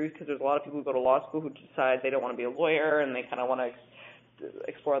come through, because there's a lot of people who go to law school who decide they don't want to be a lawyer and they kind of want to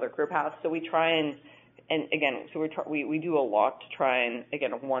explore their career paths. So we try and again, so we do a lot to try and,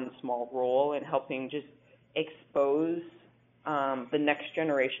 again, one small role in helping just expose the next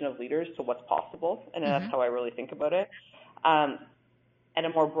generation of leaders to what's possible, and that's how I really think about it. At a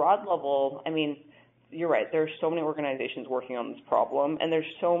more broad level, I mean, you're right. There are so many organizations working on this problem, and there's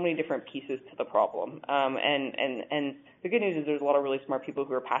so many different pieces to the problem. And the good news is there's a lot of really smart people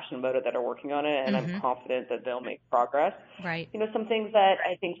who are passionate about it that are working on it, and I'm confident that they'll make progress. Right. You know, some things that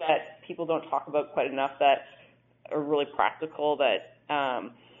I think that people don't talk about quite enough that are really practical that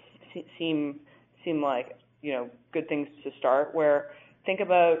seem like, you know, good things to start. Where think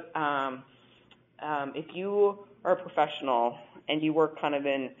about if you are a professional and you work kind of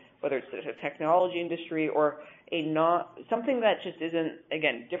in, whether it's the technology industry or something that just isn't,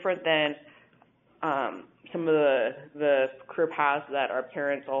 again, different than some of the career paths that our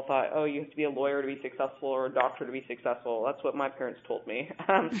parents all thought, oh, you have to be a lawyer to be successful or a doctor to be successful. That's what my parents told me.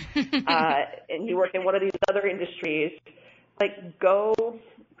 And you work in one of these other industries, like go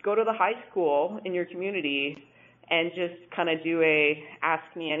to the high school in your community and just kind of do a ask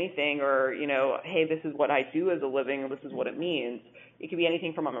me anything, or, you know, hey, this is what I do as a living, or this is what it means. It could be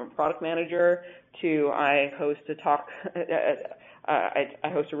anything from I'm a product manager to I host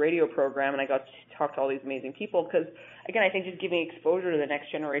a radio program, and I got to talk to all these amazing people. Because, again, I think just giving exposure to the next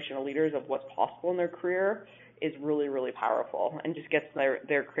generation of leaders of what's possible in their career is really, really powerful, and just gets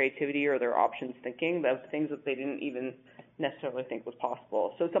their creativity or their options thinking of things that they didn't even necessarily think was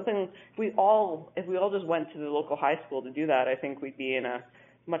possible. So something if we all just went to the local high school to do that, I think we'd be in a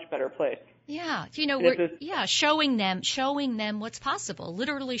much better place. Yeah, you know, showing them what's possible,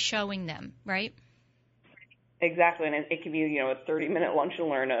 literally showing them, right? Exactly, and it could be, you know, a 30-minute lunch and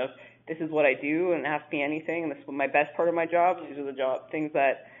learn of this is what I do, and ask me anything, and this is my best part of my job. These are the things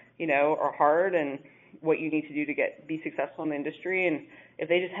that, you know, are hard, and what you need to do to be successful in the industry. And if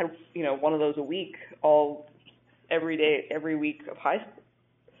they just had, you know, one of those a week, every day, every week of high school,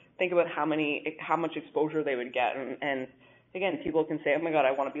 think about how much exposure they would get. And again, people can say, oh my God,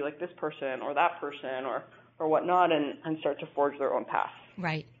 I want to be like this person or that person or whatnot, and start to forge their own path.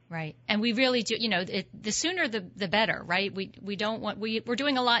 Right. Right. And we really do, you know, the sooner the better, right? We don't want, we're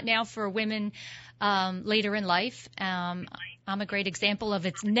doing a lot now for women later in life. I'm a great example of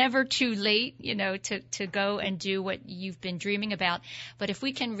it's never too late, you know, to go and do what you've been dreaming about. But if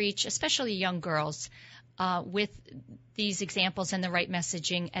we can reach, especially young girls, with these examples and the right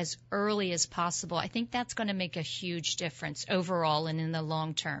messaging as early as possible, I think that's going to make a huge difference overall and in the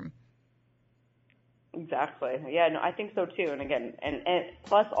long term. Exactly. Yeah, no, I think so too. And again, and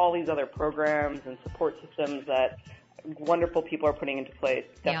plus all these other programs and support systems that wonderful people are putting into place.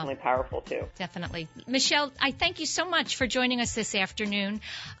 Definitely powerful too. Definitely. Michelle, I thank you so much for joining us this afternoon.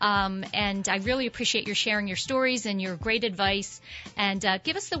 And I really appreciate your sharing your stories and your great advice. And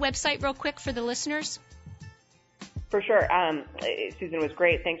give us the website real quick for the listeners. For sure. Susan, was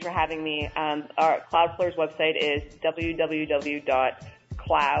great. Thanks for having me. Our Cloudflare's website is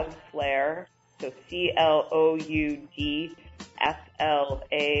www.cloudflare, so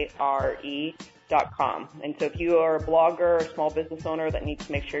CLOUDFLARE.com. And so if you are a blogger or a small business owner that needs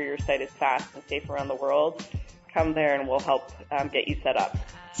to make sure your site is fast and safe around the world, come there and we'll help get you set up.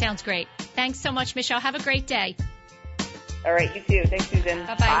 Sounds great. Thanks so much, Michelle. Have a great day. All right, you too. Thanks, Susan.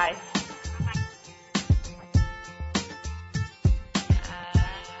 Bye-bye. Bye.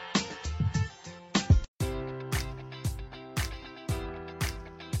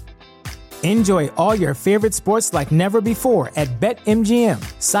 Enjoy all your favorite sports like never before at BetMGM.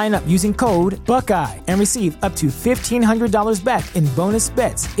 Sign up using code Buckeye and receive up to $1,500 back in bonus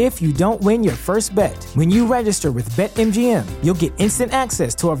bets if you don't win your first bet. When you register with BetMGM, you'll get instant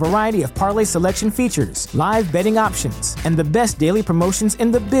access to a variety of parlay selection features, live betting options, and the best daily promotions in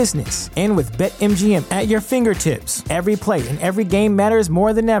the business. And with BetMGM at your fingertips, every play and every game matters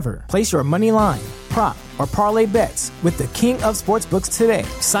more than ever. Place your money line, prop, or parlay bets with the king of sportsbooks today.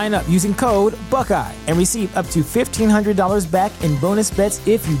 Sign up using code Buckeye and receive up to $1,500 back in bonus bets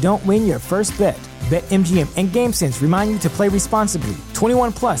if you don't win your first bet. BetMGM and GameSense remind you to play responsibly.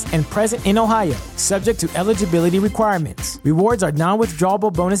 21 plus and present in Ohio, subject to eligibility requirements. Rewards are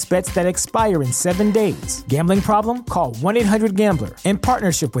non-withdrawable bonus bets that expire in 7 days. Gambling problem? Call 1-800-GAMBLER. In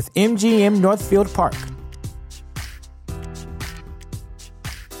partnership with MGM Northfield Park.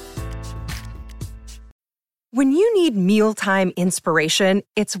 When you need mealtime inspiration,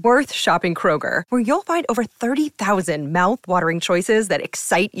 it's worth shopping Kroger, where you'll find over 30,000 mouth-watering choices that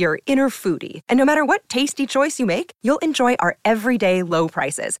excite your inner foodie. And no matter what tasty choice you make, you'll enjoy our everyday low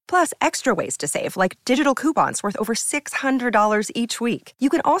prices, plus extra ways to save, like digital coupons worth over $600 each week. You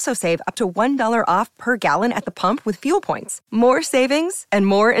can also save up to $1 off per gallon at the pump with fuel points. More savings and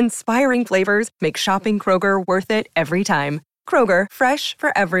more inspiring flavors make shopping Kroger worth it every time. Kroger, fresh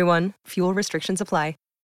for everyone. Fuel restrictions apply.